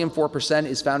 strontium 4%,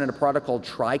 is found in a product called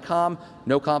Tricom.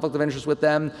 No conflict of interest with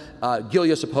them. Gil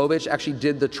Josipovic actually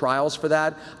did the trials for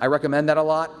that. I recommend that a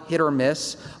lot, hit or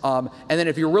miss. And then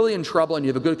if you're really in trouble and you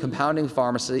have a good compounding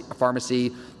pharmacy,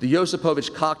 the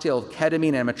Josipovic cocktail of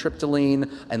ketamine,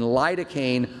 amitriptyline, and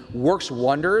lidocaine works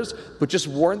wonders, but just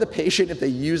warn the patient if they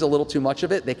use a little too much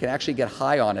of it, they can actually get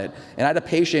high on it. And I had a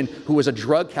patient who was a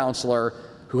drug counselor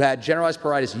who had generalized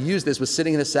pruritus used this, was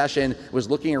sitting in a session, was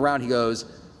looking around, he goes,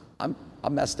 I'm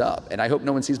messed up, and I hope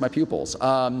no one sees my pupils.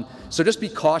 So just be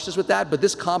cautious with that, but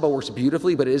this combo works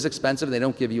beautifully, but it is expensive, and they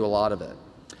don't give you a lot of it.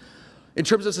 In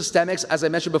terms of systemics, as I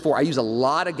mentioned before, I use a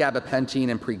lot of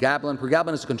gabapentin and pregabalin.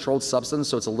 Pregabalin is a controlled substance,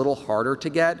 so it's a little harder to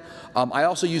get. I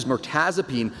also use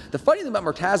mirtazapine. The funny thing about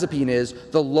mirtazapine is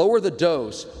the lower the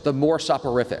dose, the more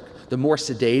soporific, the more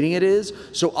sedating it is.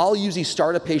 So I'll usually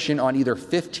start a patient on either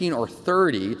 15 or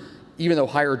 30, even though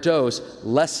higher dose,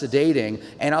 less sedating,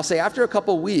 and I'll say after a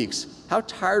couple weeks, how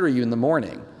tired are you in the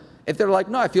morning? If they're like,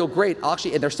 no, I feel great,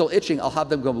 actually, and they're still itching, I'll have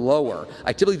them go lower.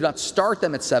 I typically do not start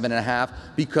them at 7.5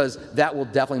 because that will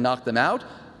definitely knock them out.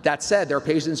 That said, there are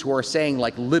patients who are saying,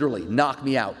 like, literally, knock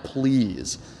me out,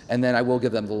 please. And then I will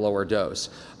give them the lower dose.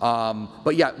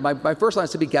 But yeah, my first line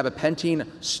is to be gabapentin.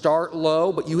 Start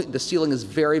low, but the ceiling is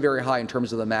very, very high in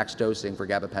terms of the max dosing for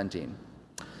gabapentin.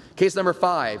 Case number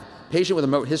 5, patient with a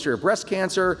remote history of breast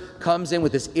cancer comes in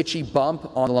with this itchy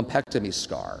bump on the lumpectomy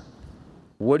scar.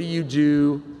 What do you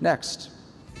do next?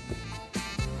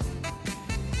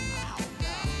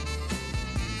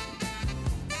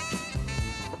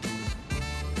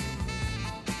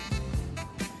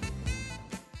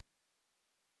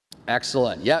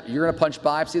 Excellent. Yep, you're going to punch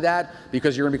biopsy that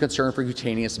because you're going to be concerned for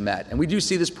cutaneous met. And we do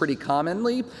see this pretty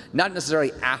commonly, not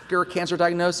necessarily after cancer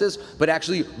diagnosis, but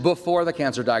actually before the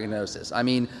cancer diagnosis. I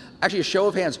mean, actually, a show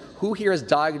of hands, who here has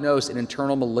diagnosed an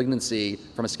internal malignancy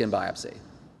from a skin biopsy?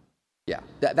 Yeah,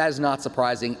 that is not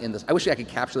surprising in this. I wish I could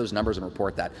capture those numbers and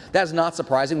report that. That is not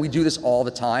surprising. We do this all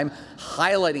the time,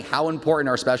 highlighting how important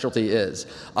our specialty is.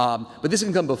 But this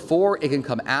can come before, it can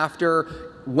come after.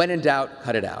 When in doubt,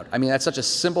 cut it out. I mean, that's such a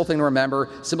simple thing to remember,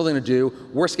 simple thing to do.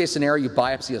 Worst case scenario, you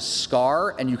biopsy a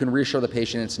scar and you can reassure the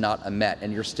patient it's not a met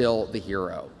and you're still the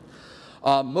hero.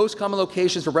 Most common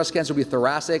locations for breast cancer would be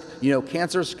thoracic. You know,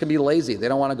 cancers can be lazy. They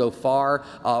don't want to go far.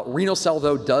 Renal cell,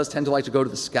 though, does tend to like to go to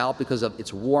the scalp because of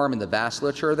it's warm and the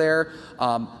vasculature there.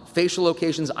 Facial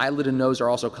locations, eyelid and nose are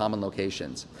also common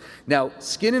locations. Now,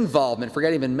 skin involvement,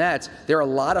 forget even mets, there are a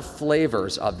lot of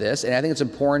flavors of this, and I think it's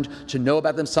important to know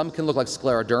about them. Some can look like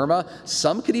scleroderma.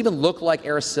 Some could even look like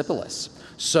erysipelas.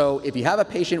 So if you have a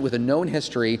patient with a known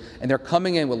history and they're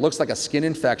coming in with what looks like a skin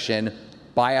infection,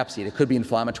 biopsy, it could be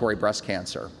inflammatory breast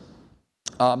cancer.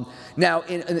 Now,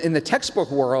 in the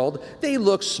textbook world, they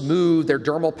look smooth, they're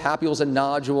dermal papules and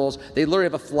nodules, they literally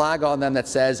have a flag on them that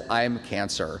says, I'm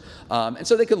cancer. And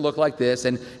so they can look like this,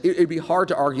 and it'd be hard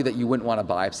to argue that you wouldn't want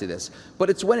to biopsy this. But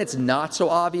it's when it's not so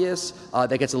obvious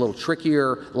that gets a little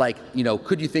trickier, like, you know,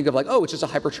 could you think of like, oh, it's just a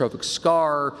hypertrophic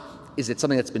scar? Is it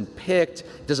something that's been picked?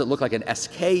 Does it look like an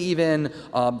SK even?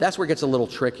 That's where it gets a little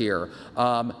trickier.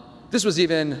 This was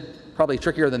even probably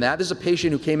trickier than that. This is a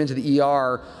patient who came into the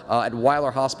ER at Weiler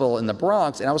Hospital in the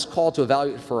Bronx, and I was called to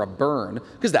evaluate for a burn,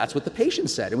 because that's what the patient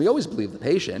said, and we always believe the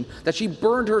patient, that she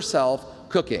burned herself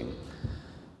cooking.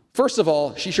 First of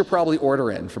all, she should probably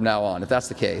order in from now on, if that's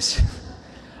the case.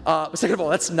 Second of all,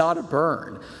 that's not a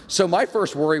burn. So my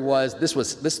first worry was this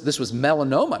was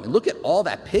melanoma. I mean, look at all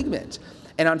that pigment.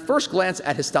 And on first glance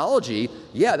at histology,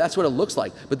 yeah, that's what it looks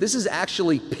like. But this is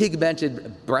actually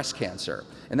pigmented breast cancer.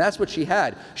 And that's what she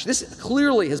had. This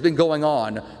clearly has been going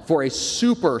on for a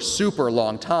super, super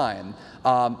long time.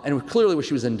 And clearly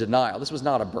she was in denial. This was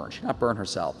not a burn. She did not burn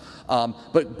herself.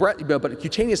 But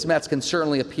cutaneous mets can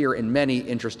certainly appear in many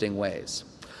interesting ways.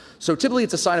 So typically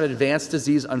it's a sign of advanced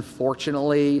disease,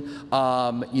 unfortunately.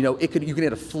 You know, you can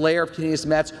get a flare of cutaneous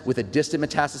mets with a distant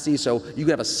metastasis, so you can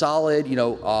have a solid,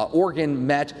 organ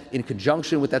met in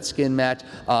conjunction with that skin met.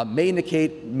 May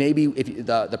indicate maybe if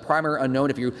the primary unknown,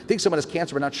 if you think someone has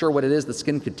cancer but not sure what it is, the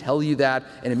skin could tell you that,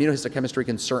 and immunohistochemistry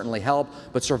can certainly help,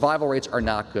 but survival rates are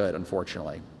not good,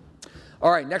 unfortunately. All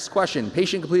right, next question.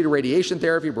 Patient completed radiation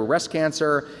therapy for breast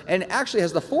cancer and actually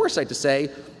has the foresight to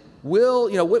say,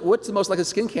 what's the most likely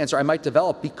skin cancer I might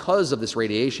develop because of this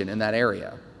radiation in that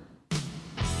area?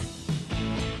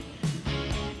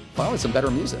 Finally, some better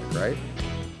music, right?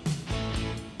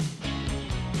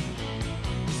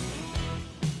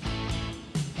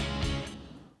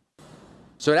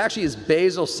 So it actually is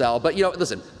basal cell, but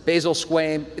listen, basal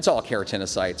squame, it's all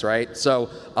keratinocytes, right? So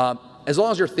as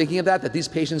long as you're thinking of that these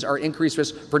patients are increased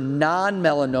risk for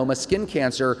non-melanoma skin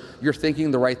cancer, you're thinking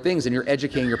the right things and you're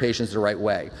educating your patients the right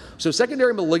way. So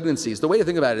secondary malignancies, the way to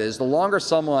think about it is the longer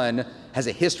someone has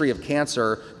a history of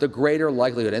cancer, the greater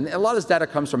likelihood. And a lot of this data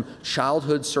comes from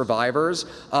childhood survivors.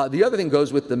 The other thing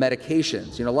goes with the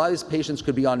medications. A lot of these patients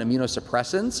could be on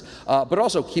immunosuppressants, but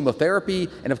also chemotherapy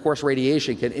and of course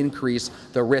radiation can increase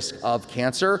the risk of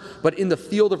cancer. But in the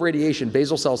field of radiation,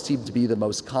 basal cells seem to be the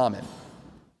most common.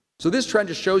 So this trend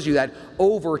just shows you that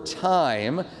over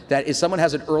time, that if someone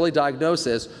has an early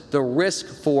diagnosis, the risk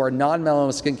for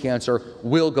non-melanoma skin cancer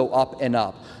will go up and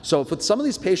up. So with some of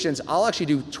these patients, I'll actually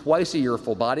do twice a year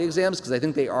full body exams because I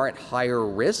think they are at higher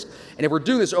risk. And if we're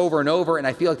doing this over and over and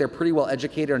I feel like they're pretty well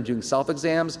educated on doing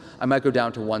self-exams, I might go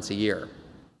down to once a year.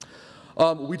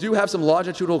 We do have some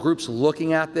longitudinal groups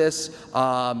looking at this.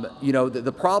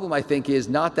 The problem, I think, is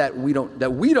not that we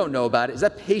don't know about it, is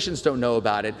that patients don't know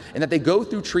about it, and that they go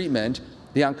through treatment.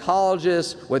 The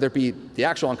oncologist, whether it be the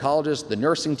actual oncologist, the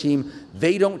nursing team,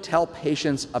 they don't tell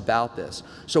patients about this.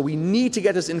 So we need to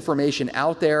get this information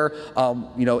out there.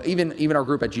 Even our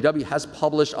group at GW has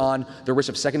published on the risk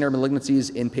of secondary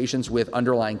malignancies in patients with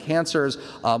underlying cancers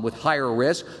with higher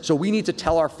risk. So we need to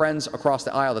tell our friends across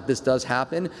the aisle that this does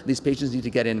happen. These patients need to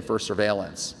get in for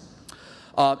surveillance.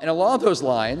 And along those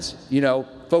lines,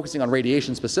 focusing on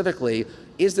radiation specifically,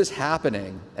 is this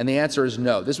happening? And the answer is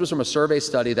no. This was from a survey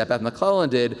study that Beth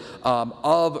McClellan did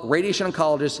of radiation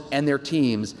oncologists and their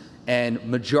teams, and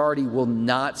majority will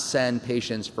not send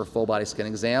patients for full body skin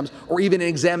exams or even an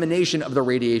examination of the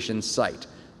radiation site.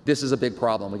 This is a big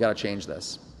problem. We got to change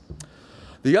this.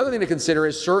 The other thing to consider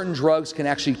is certain drugs can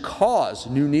actually cause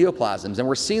new neoplasms, and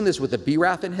we're seeing this with the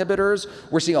BRAF inhibitors.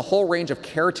 We're seeing a whole range of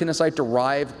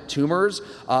keratinocyte-derived tumors,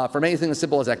 from anything as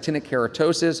simple as actinic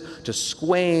keratosis to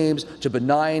squames to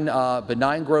benign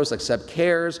growths like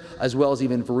sebcares, as well as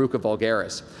even verruca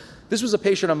vulgaris. This was a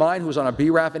patient of mine who was on a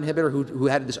BRAF inhibitor who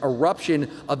had this eruption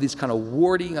of these kind of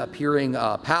warty appearing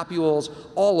papules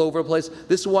all over the place.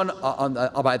 This one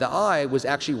by the eye was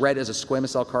actually read as a squamous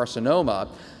cell carcinoma.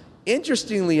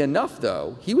 Interestingly enough,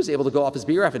 though, he was able to go off his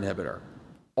BRAF inhibitor.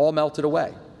 All melted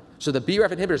away. So the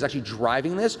BRAF inhibitor is actually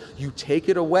driving this. You take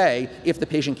it away if the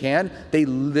patient can. They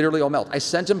literally all melt. I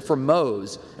sent him for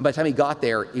Mohs, and by the time he got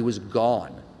there, it was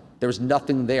gone. There was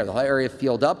nothing there. The whole area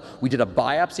filled up. We did a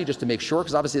biopsy just to make sure,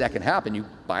 because obviously that can happen. You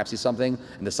biopsy something,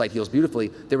 and the site heals beautifully.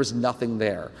 There was nothing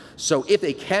there. So if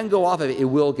they can go off of it, it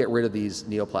will get rid of these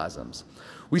neoplasms.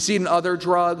 We see it in other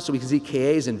drugs, so we can see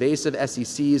KAs, invasive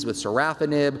SCCs with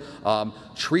sorafenib.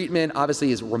 Treatment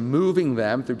obviously is removing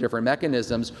them through different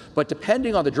mechanisms, but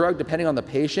depending on the drug, depending on the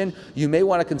patient, you may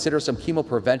want to consider some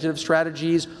chemopreventative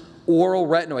strategies. Oral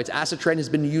retinoids, acitretin has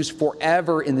been used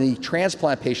forever in the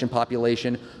transplant patient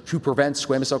population to prevent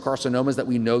squamous cell carcinomas that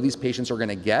we know these patients are going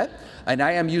to get. And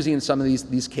I am using in some of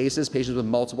these cases, patients with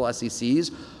multiple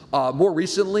SCCs. More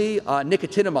recently,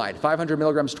 nicotinamide, 500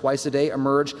 milligrams twice a day,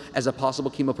 emerged as a possible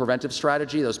chemopreventive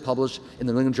strategy that was published in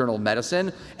the New England Journal of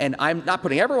Medicine. And I'm not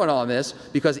putting everyone on this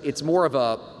because it's more of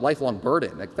a lifelong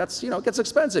burden. Like that's, it gets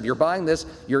expensive. You're buying this,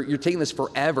 you're taking this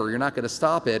forever. You're not going to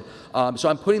stop it. So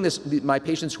I'm putting my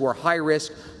patients who are high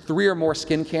risk, 3 or more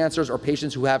skin cancers, or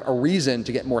patients who have a reason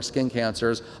to get more skin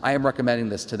cancers, I am recommending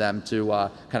this to them to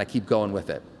kind of keep going with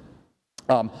it.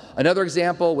 Another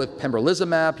example with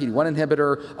pembrolizumab, PD-1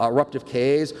 inhibitor, eruptive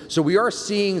KAs. So we are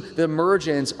seeing the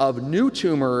emergence of new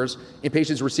tumors in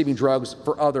patients receiving drugs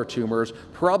for other tumors,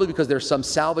 probably because there's some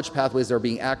salvage pathways that are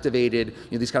being activated,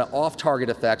 these kind of off-target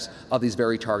effects of these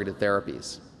very targeted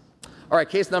therapies. All right,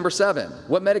 case number 7.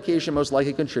 What medication most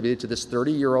likely contributed to this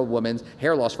 30-year-old woman's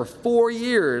hair loss for 4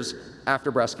 years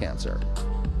after breast cancer?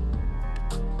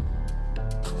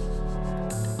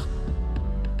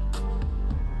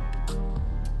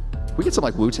 Can we get some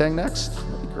like Wu-Tang next?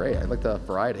 That'd be great. I'd like the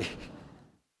variety.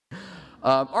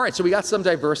 All right, so we got some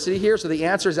diversity here. So the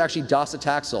answer is actually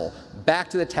docetaxel. Back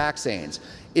to the taxanes.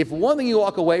 If one thing you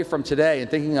walk away from today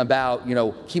and thinking about,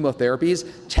 chemotherapies,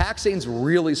 taxanes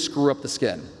really screw up the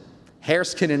skin. Hair,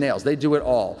 skin, and nails, they do it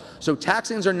all. So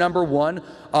taxanes are number 1.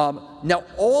 Now,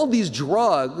 all these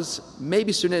drugs,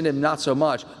 maybe sunitinib not so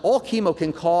much, all chemo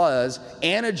can cause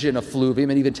anagen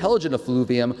effluvium and even telogen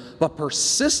effluvium, but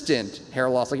persistent hair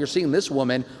loss, like you're seeing this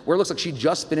woman, where it looks like she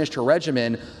just finished her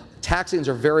regimen, taxanes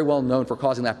are very well known for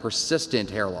causing that persistent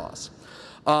hair loss.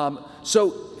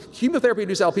 So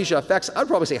chemotherapy-induced alopecia effects, I'd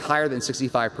probably say higher than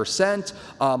 65%.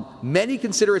 Many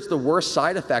consider it's the worst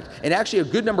side effect, and actually a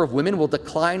good number of women will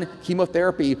decline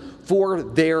chemotherapy for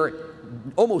their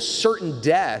almost certain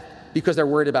death because they're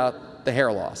worried about the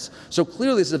hair loss. So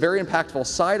clearly this is a very impactful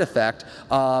side effect,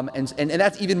 and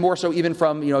that's even more so even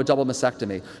from double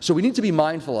mastectomy. So we need to be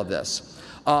mindful of this.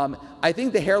 I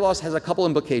think the hair loss has a couple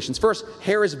implications. First,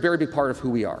 hair is a very big part of who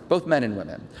we are, both men and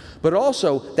women. But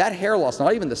also, that hair loss,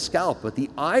 not even the scalp, but the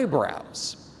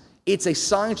eyebrows, it's a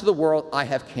sign to the world, I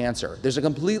have cancer. There's a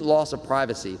complete loss of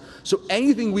privacy. So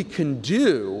anything we can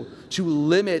do to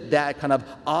limit that kind of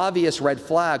obvious red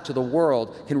flag to the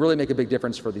world can really make a big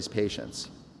difference for these patients.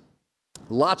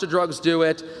 Lots of drugs do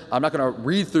it. I'm not going to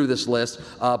read through this list,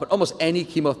 but almost any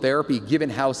chemotherapy, given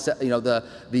how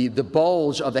the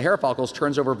bulge of the hair follicles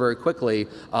turns over very quickly,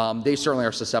 they certainly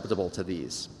are susceptible to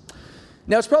these.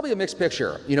 Now, it's probably a mixed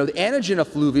picture. The anagen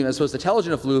effluvium as opposed to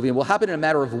telogen effluvium will happen in a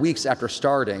matter of weeks after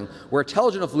starting, where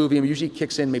telogen effluvium usually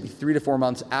kicks in maybe 3 to 4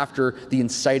 months after the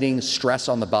inciting stress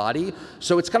on the body.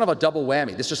 So it's kind of a double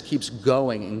whammy. This just keeps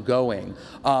going and going.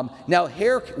 Now,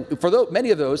 hair, many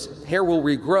of those, hair will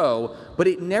regrow, but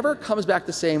it never comes back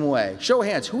the same way. Show of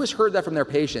hands, who has heard that from their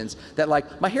patients, that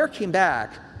like, my hair came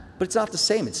back, but it's not the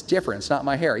same, it's different, it's not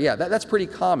my hair. Yeah, that's pretty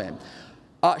common.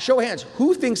 Show of hands,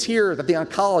 who thinks here that the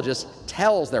oncologist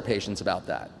tells their patients about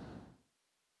that?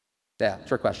 Yeah,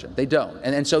 trick question. They don't.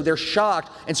 And so they're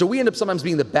shocked, and so we end up sometimes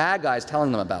being the bad guys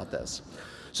telling them about this.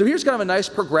 So here's kind of a nice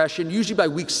progression. Usually by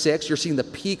week 6, you're seeing the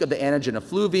peak of the anagen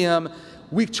effluvium.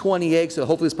 Week 28, so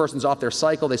hopefully this person's off their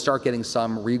cycle, they start getting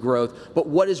some regrowth. But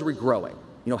what is regrowing?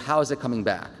 How is it coming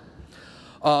back?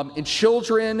 In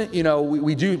children,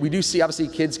 we do see, obviously,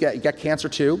 kids get cancer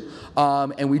too,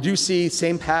 and we do see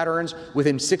same patterns.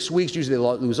 Within 6 weeks, usually they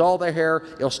lose all their hair.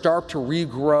 It'll start to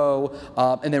regrow,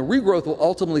 and then regrowth will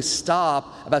ultimately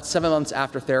stop about 7 months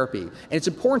after therapy. And it's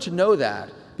important to know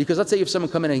that, because let's say you have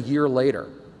someone come in a year later,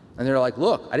 and they're like,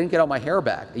 look, I didn't get all my hair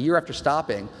back a year after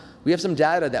stopping. We have some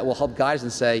data that will help guide us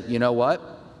and say, you know what?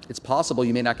 It's possible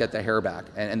you may not get the hair back,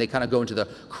 and they kind of go into the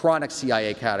chronic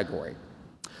CIA category.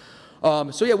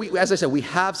 So yeah, as I said, we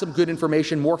have some good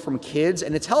information more from kids,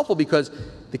 and it's helpful because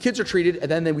the kids are treated and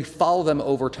then we follow them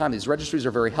over time. These registries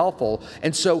are very helpful,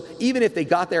 and so even if they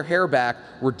got their hair back,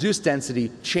 reduced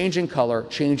density, change in color,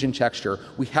 change in texture,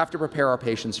 we have to prepare our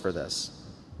patients for this.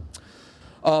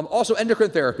 Also endocrine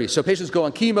therapy. So patients go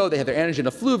on chemo, they have their anagen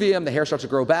effluvium, the hair starts to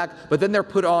grow back, but then they're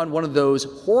put on one of those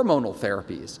hormonal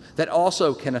therapies that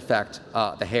also can affect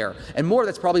the hair. And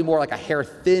that's probably more like a hair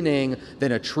thinning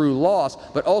than a true loss,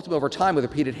 but ultimately over time with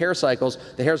repeated hair cycles,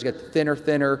 the hairs get thinner,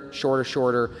 thinner, shorter,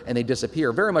 shorter, and they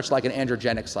disappear, very much like an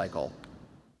androgenic cycle.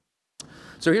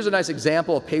 So here's a nice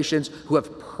example of patients who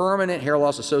have permanent hair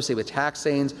loss associated with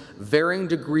taxanes, varying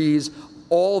degrees,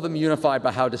 all of them unified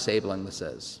by how disabling this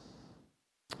is.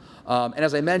 And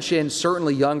as I mentioned,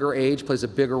 certainly younger age plays a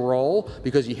bigger role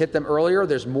because you hit them earlier,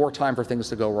 there's more time for things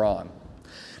to go wrong.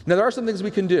 Now, there are some things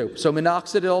we can do. So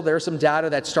minoxidil, there's some data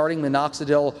that starting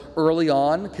minoxidil early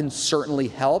on can certainly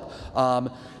help.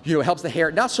 It helps the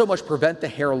hair, not so much prevent the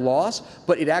hair loss,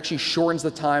 but it actually shortens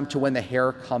the time to when the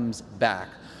hair comes back.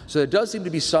 So there does seem to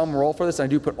be some role for this, and I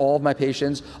do put all of my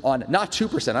patients on, not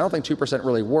 2%, I don't think 2%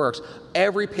 really works.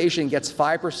 Every patient gets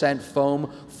 5%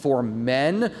 foam for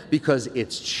men because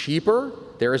it's cheaper.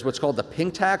 There is what's called the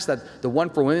pink tax, the one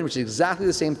for women, which is exactly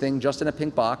the same thing, just in a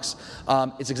pink box.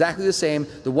 It's exactly the same.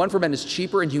 The one for men is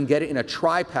cheaper, and you can get it in a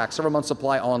tri-pack, several months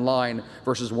supply online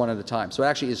versus one at a time. So it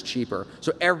actually is cheaper.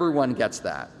 So everyone gets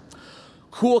that.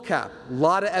 CoolCap, a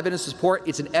lot of evidence to support.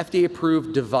 It's an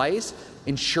FDA-approved device.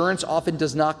 Insurance often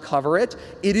does not cover it.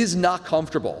 It is not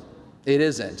comfortable. It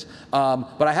isn't.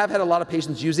 But I have had a lot of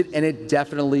patients use it, and it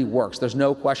definitely works. There's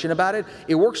no question about it.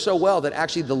 It works so well that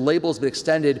actually the label has been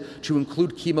extended to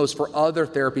include chemos for other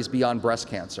therapies beyond breast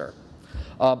cancer.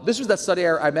 This was that study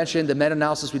I mentioned, the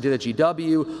meta-analysis we did at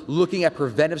GW, looking at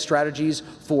preventive strategies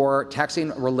for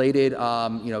taxane-related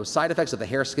side effects of the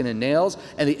hair, skin, and nails,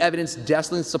 and the evidence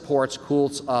definitely supports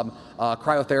Cool's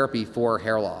cryotherapy for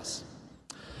hair loss.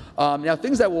 Now,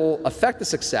 things that will affect the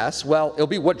success, well, it'll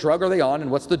be what drug are they on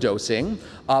and what's the dosing.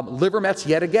 Liver mets,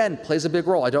 yet again, plays a big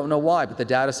role. I don't know why, but the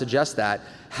data suggests that.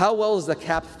 How well does the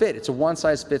cap fit? It's a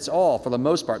one-size-fits-all for the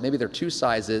most part. Maybe there are 2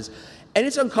 sizes. And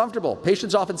it's uncomfortable.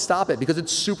 Patients often stop it because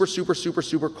it's super, super, super,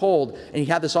 super cold, and you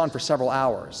have this on for several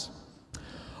hours.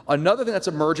 Another thing that's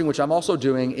emerging, which I'm also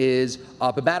doing, is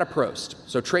bimatoprost.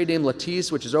 So trade name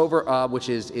Latisse, which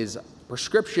is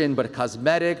prescription but a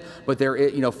cosmetic. But there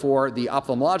is, for the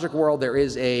ophthalmologic world, there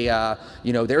is a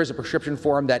prescription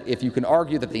form that if you can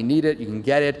argue that they need it, you can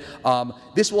get it.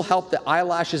 This will help the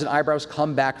eyelashes and eyebrows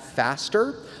come back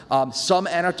faster. Some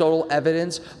anecdotal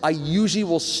evidence. I usually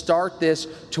will start this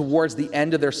towards the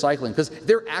end of their cycling because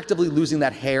they're actively losing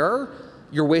that hair.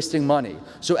 You're wasting money.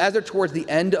 So as they're towards the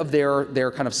end of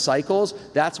their kind of cycles,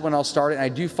 that's when I'll start it. And I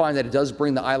do find that it does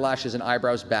bring the eyelashes and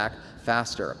eyebrows back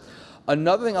faster.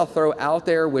 Another thing I'll throw out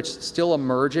there, which is still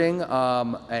emerging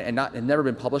and never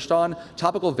been published on,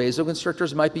 topical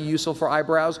vasoconstrictors might be useful for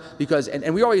eyebrows because,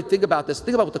 and we already think about this,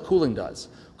 think about what the cooling does.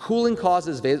 Cooling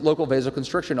causes local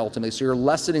vasoconstriction ultimately, so you're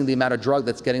lessening the amount of drug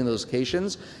that's getting those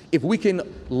locations. If we can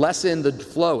lessen the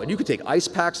flow, and you could take ice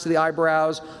packs to the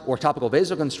eyebrows or topical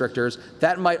vasoconstrictors,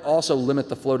 that might also limit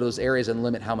the flow to those areas and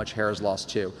limit how much hair is lost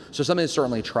too. So something to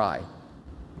certainly try.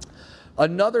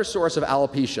 Another source of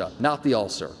alopecia, not the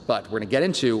ulcer, but we're going to get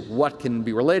into what can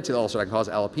be related to the ulcer that can cause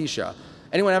alopecia.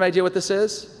 Anyone have an idea what this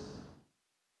is?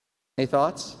 Any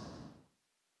thoughts?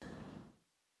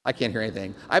 I can't hear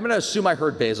anything. I'm going to assume I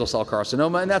heard basal cell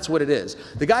carcinoma, and that's what it is.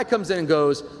 The guy comes in and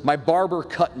goes, "My barber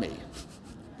cut me."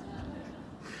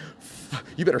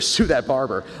 You better sue that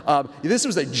barber. This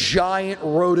was a giant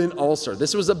rodent ulcer.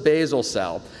 This was a basal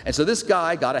cell. And so this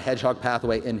guy got a hedgehog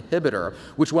pathway inhibitor,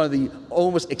 which one of the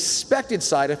almost expected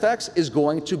side effects is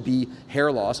going to be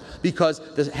hair loss, because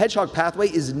the hedgehog pathway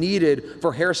is needed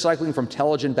for hair cycling from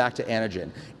telogen back to anagen.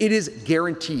 It is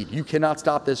guaranteed. You cannot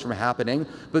stop this from happening,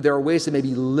 but there are ways to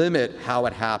maybe limit how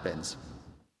it happens.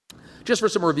 Just for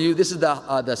some review, this is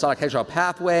the sonic hedgehog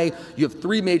pathway. You have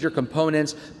three major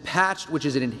components: patched, which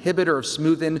is an inhibitor of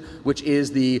smoothen, which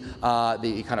is the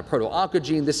kind of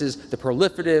proto-oncogene. This is the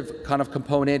proliferative kind of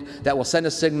component that will send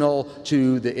a signal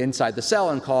to the inside the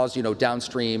cell and cause,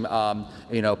 downstream,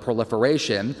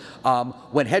 proliferation.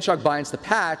 When hedgehog binds the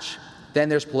patch, then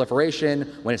there's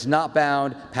proliferation. When it's not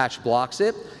bound, patch blocks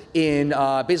it. In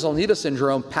basal cell nevus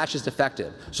syndrome, patch is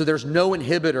defective. So there's no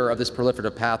inhibitor of this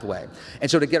proliferative pathway.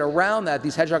 And so to get around that,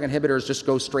 these hedgehog inhibitors just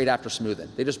go straight after smoothen.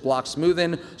 They just block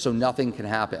smoothen, so nothing can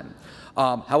happen.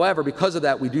 However, because of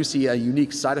that, we do see a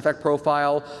unique side effect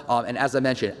profile. And as I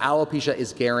mentioned, alopecia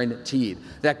is guaranteed.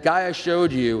 That guy I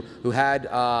showed you who had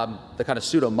the kind of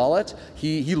pseudo mullet,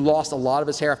 he lost a lot of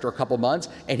his hair after a couple months.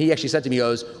 And he actually said to me, he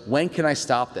goes, "When can I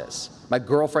stop this? My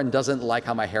girlfriend doesn't like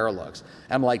how my hair looks."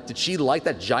 And I'm like, "Did she like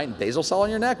that giant basal cell on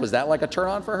your neck? Was that like a turn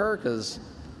on for her?" Because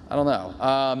I don't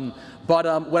know.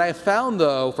 But what I found,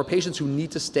 though, for patients who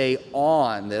need to stay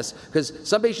on this, because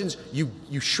some patients,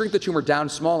 you shrink the tumor down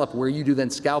small enough where you do then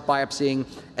scalp biopsying,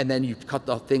 and then you cut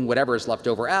the thing, whatever is left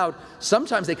over out.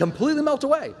 Sometimes they completely melt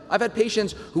away. I've had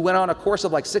patients who went on a course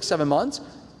of like 6-7 months,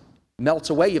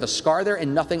 melts away, you have a scar there,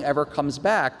 and nothing ever comes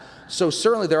back. So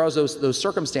certainly there are those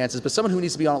circumstances, but someone who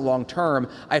needs to be on it long term,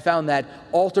 I found that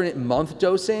alternate month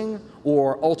dosing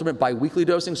or alternate biweekly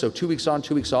dosing, so 2 weeks on,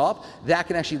 2 weeks off, that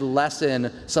can actually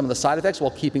lessen some of the side effects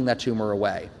while keeping that tumor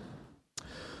away.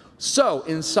 So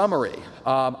in summary,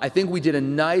 I think we did a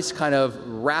nice kind of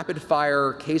rapid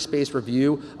fire case-based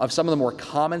review of some of the more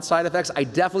common side effects. I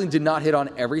definitely did not hit on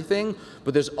everything,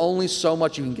 but there's only so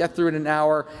much you can get through in an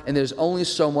hour, and there's only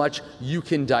so much you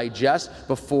can digest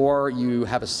before you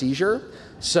have a seizure.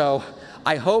 So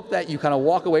I hope that you kind of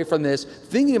walk away from this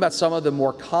thinking about some of the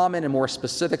more common and more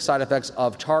specific side effects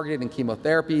of targeted and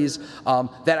chemotherapies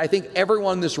that I think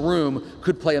everyone in this room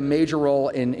could play a major role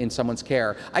in someone's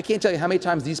care. I can't tell you how many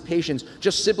times these patients,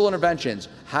 just simple interventions,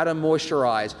 how to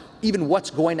moisturize, even what's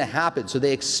going to happen, so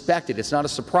they expect it, it's not a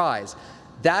surprise.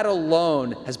 That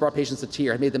alone has brought patients to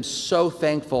tears, made them so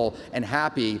thankful and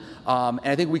happy. And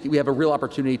I think we have a real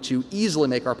opportunity to easily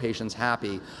make our patients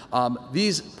happy.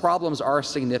 These problems are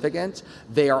significant.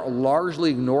 They are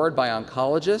largely ignored by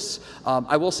oncologists.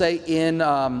 I will say in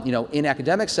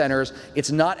academic centers, it's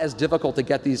not as difficult to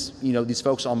get these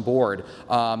folks on board.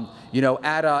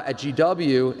 At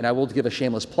GW, and I will give a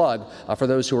shameless plug for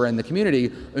those who are in the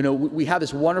community, we have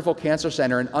this wonderful cancer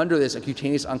center, and under this, a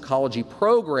cutaneous oncology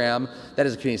program that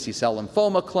is a cutaneous T-cell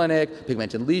lymphoma clinic,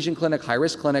 pigmented lesion clinic,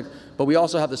 high-risk clinic, but we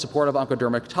also have the supportive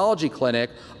oncodermatology clinic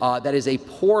that is a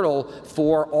portal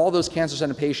for all those cancer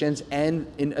center patients and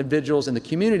individuals in the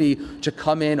community to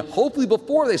come in, hopefully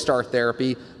before they start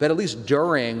therapy, but at least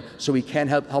during, so we can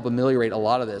help ameliorate a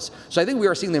lot of this. So I think we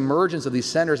are seeing the emergence of these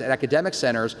centers at academic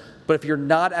centers, but if you're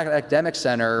not at an academic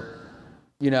center,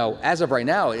 as of right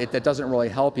now, that doesn't really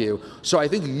help you. So I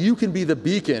think you can be the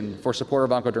beacon for supportive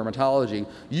oncodermatology.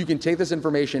 You can take this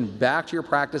information back to your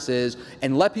practices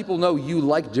and let people know you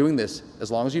like doing this, as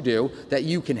long as you do, that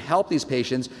you can help these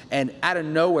patients, and out of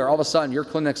nowhere, all of a sudden, your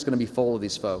clinic's going to be full of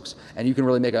these folks, and you can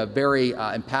really make a very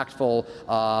impactful,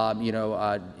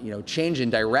 change in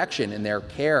direction in their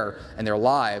care and their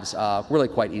lives really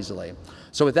quite easily.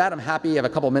 So with that, I'm happy. I have a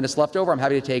couple minutes left over. I'm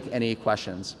happy to take any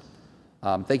questions.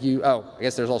 Thank you. Oh, I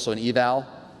guess there's also an eval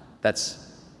that's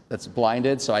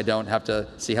blinded, so I don't have to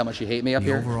see how much you hate me up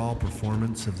here. The overall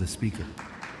performance of the speaker.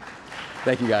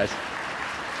 Thank you, guys.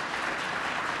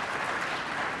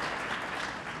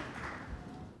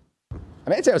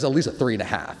 I'd say it was at least a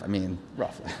 3.5. I mean,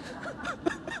 roughly.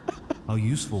 How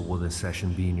useful will this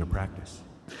session be in your practice?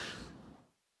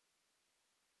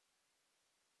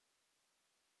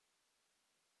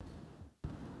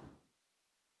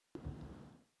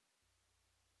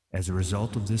 As a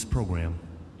result of this program,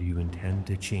 do you intend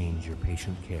to change your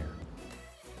patient care?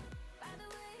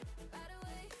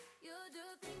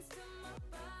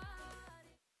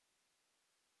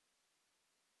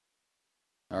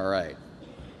 All right.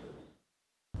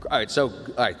 All right,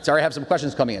 sorry, I have some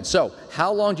questions coming in. So,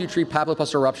 how long do you treat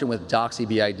papulopustular eruption with Doxy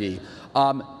BID?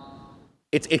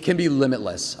 It can be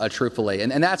limitless, truthfully.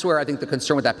 And that's where I think the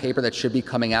concern with that paper that should be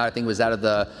coming out, I think was out of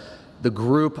the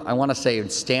group, I want to say in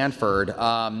Stanford.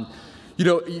 You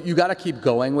know, you got to keep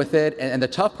going with it. And the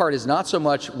tough part is not so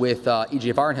much with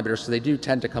EGFR inhibitors, because they do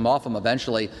tend to come off them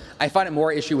eventually. I find it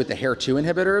more issue with the HER2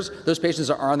 inhibitors. Those patients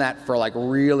are on that for like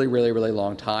really, really, really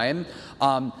long time.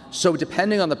 So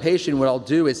depending on the patient, what I'll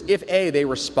do is if they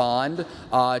respond to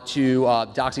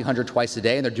Doxy 100 twice a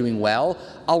day and they're doing well,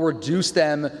 I'll reduce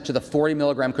them to the 40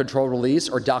 milligram controlled release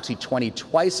or Doxy 20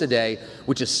 twice a day,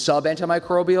 which is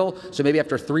sub-antimicrobial. So maybe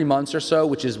after 3 months or so,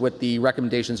 which is what the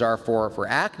recommendations are for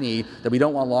acne, that we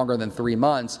don't want longer than 3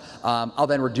 months, I'll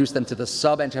then reduce them to the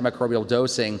sub-antimicrobial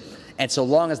dosing. And so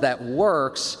long as that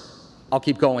works, I'll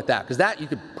keep going with that, because that you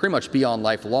could pretty much be on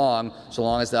lifelong, so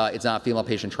long as it's not a female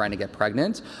patient trying to get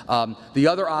pregnant. The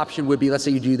other option would be, let's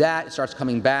say you do that, it starts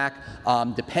coming back.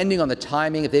 Depending on the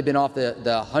timing, if they've been off the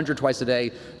 100 twice a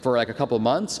day for like a couple of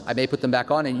months, I may put them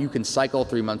back on, and you can cycle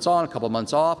 3 months on, a couple of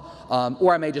months off,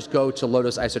 or I may just go to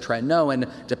low-dose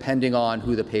isotretinoin, depending on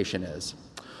who the patient is.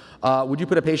 Would you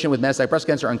put a patient with metastatic breast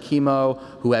cancer on chemo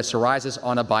who has psoriasis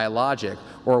on a biologic,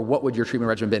 or what would your treatment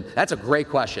regimen been? That's a great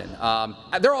question.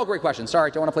 They're all great questions. Sorry,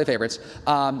 don't want to play favorites.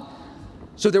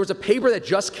 So there was a paper that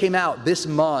just came out this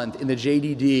month in the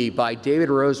JDD by David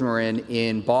Rosmarin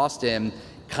in Boston,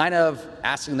 kind of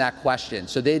asking that question.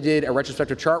 So they did a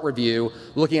retrospective chart review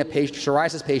looking at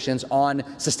psoriasis patients on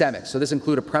systemics. So this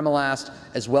included apremilast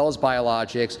as well as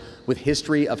biologics with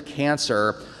history of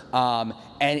cancer.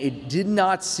 And it did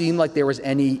not seem like there was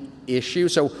any issue.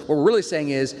 So what we're really saying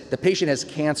is the patient has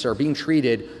cancer being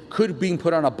treated, could being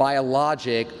put on a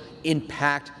biologic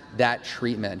impact that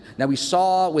treatment. Now we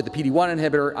saw with the PD-1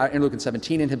 inhibitor,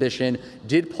 interleukin-17 inhibition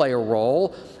did play a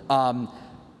role.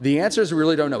 The answer is we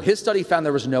really don't know. His study found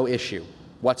there was no issue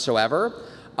whatsoever.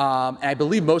 And I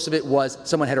believe most of it was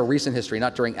someone had a recent history,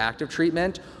 not during active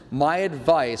treatment. My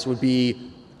advice would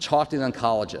be talk to the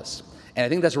oncologist. And I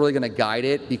think that's really going to guide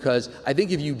it, because I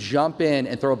think if you jump in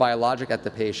and throw a biologic at the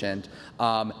patient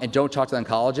and don't talk to the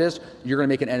oncologist, you're going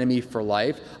to make an enemy for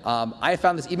life. I have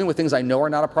found this even with things I know are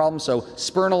not a problem. So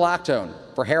spironolactone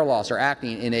for hair loss or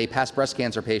acne in a past breast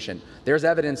cancer patient, there's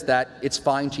evidence that it's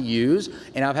fine to use.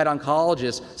 And I've had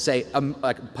oncologists say,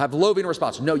 like Pavlovian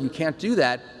response, no, you can't do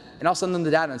that. And I'll send them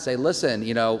the data and say, listen,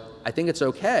 you know, I think it's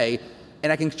okay.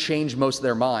 And I can change most of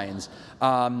their minds.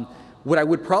 What I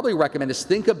would probably recommend is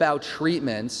think about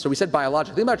treatments. So we said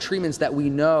biologic. Think about treatments that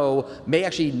we know may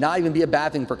actually not even be a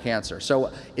bad thing for cancer.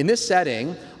 So in this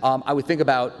setting, I would think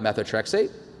about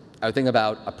methotrexate. I would think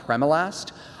about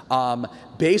apremilast.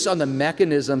 Based on the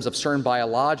mechanisms of certain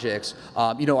biologics,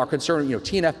 you know, our concern, you know,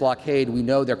 TNF blockade, we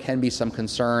know there can be some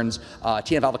concerns.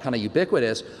 TNF alpha kind of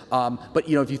ubiquitous, but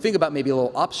you know, if you think about maybe a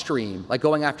little upstream, like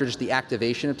going after just the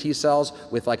activation of T cells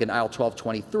with like an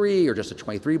IL-12/23 or just a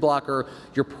 23 blocker,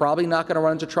 you're probably not going to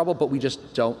run into trouble, but we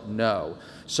just don't know.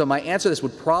 So my answer to this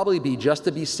would probably be, just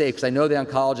to be safe, because I know the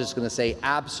oncologist is going to say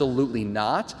absolutely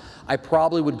not, I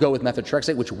probably would go with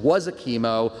methotrexate, which was a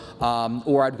chemo,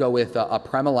 or I'd go with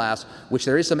apremilast, which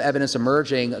there is some evidence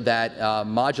emerging that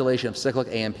modulation of cyclic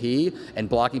AMP and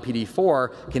blocking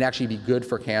PD4 can actually be good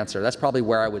for cancer. That's probably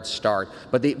where I would start.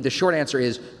 But the short answer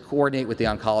is coordinate with the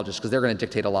oncologist, because they're going to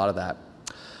dictate a lot of that.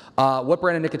 What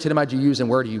brand of nicotinamide do you use and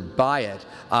where do you buy it?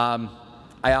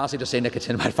 I honestly just say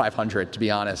nicotinamide 500, to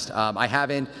be honest.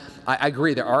 I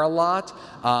agree, there are a lot.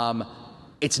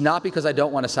 It's not because I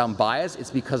don't want to sound biased,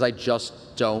 it's because I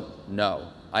just don't know.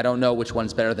 I don't know which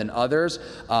one's better than others.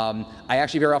 I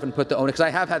actually very often put the onus, because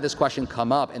I have had this question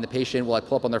come up, and the patient will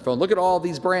pull up on their phone, look at all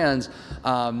these brands.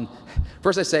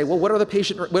 First I say, well, what are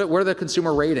the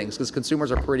consumer ratings? Because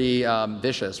consumers are pretty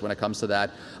vicious when it comes to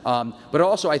that. But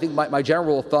also, I think my general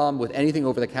rule of thumb with anything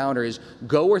over the counter is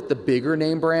go with the bigger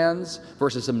name brands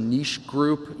versus some niche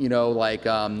group, you know, like,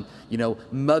 you know,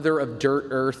 Mother of Dirt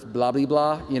Earth, blah, blah,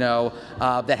 blah, you know,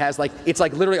 that has like, it's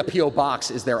like literally a P.O.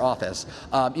 box is their office.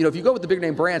 You know, if you go with the big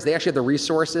name brands, they actually have the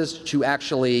resources to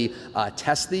actually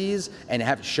test these and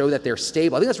have show that they're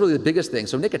stable. I think that's really the biggest thing.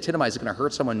 So nicotinamide is going to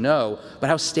hurt someone, no, but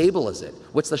how stable is it?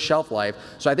 What's the shelf life?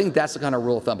 So I think that's the kind of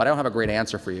rule of thumb, but I don't have a great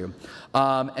answer for you.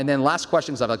 And then last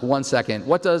question, because I have like 1 second.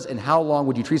 What does and how long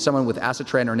would you treat someone with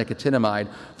acitretin or nicotinamide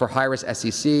for high-risk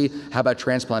SCC? How about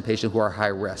transplant patients who are high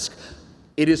risk?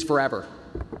 It is forever.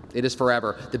 It is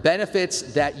forever. The benefits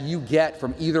that you get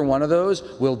from either one of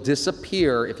those will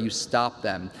disappear if you stop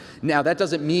them. Now, that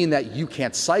doesn't mean that you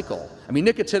can't cycle. I mean,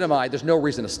 nicotinamide, there's no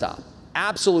reason to stop.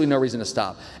 Absolutely no reason to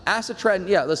stop. Acetretin,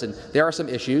 yeah, listen, there are some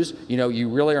issues. You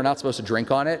really are not supposed to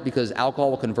drink on it because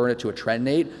alcohol will convert it to a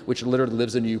tretinate, which literally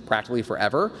lives in you practically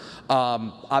forever.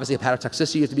 Obviously,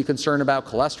 hepatotoxicity you have to be concerned about,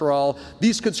 cholesterol.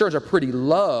 These concerns are pretty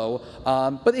low,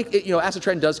 but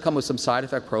acetretin does come with some side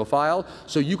effect profile,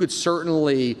 so you could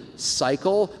certainly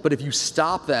cycle, but if you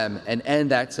stop them and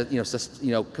end that,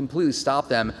 completely stop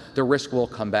them, the risk will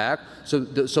come back. So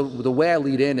the way I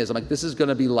lead in is I'm like, this is going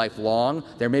to be lifelong.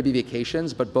 There may be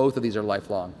vacations, but both of these are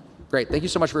lifelong. Great. Thank you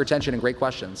so much for your attention and great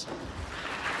questions.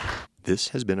 This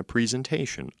has been a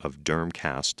presentation of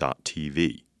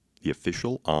Dermcast.tv, the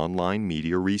official online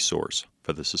media resource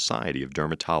for the Society of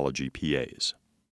Dermatology PAs.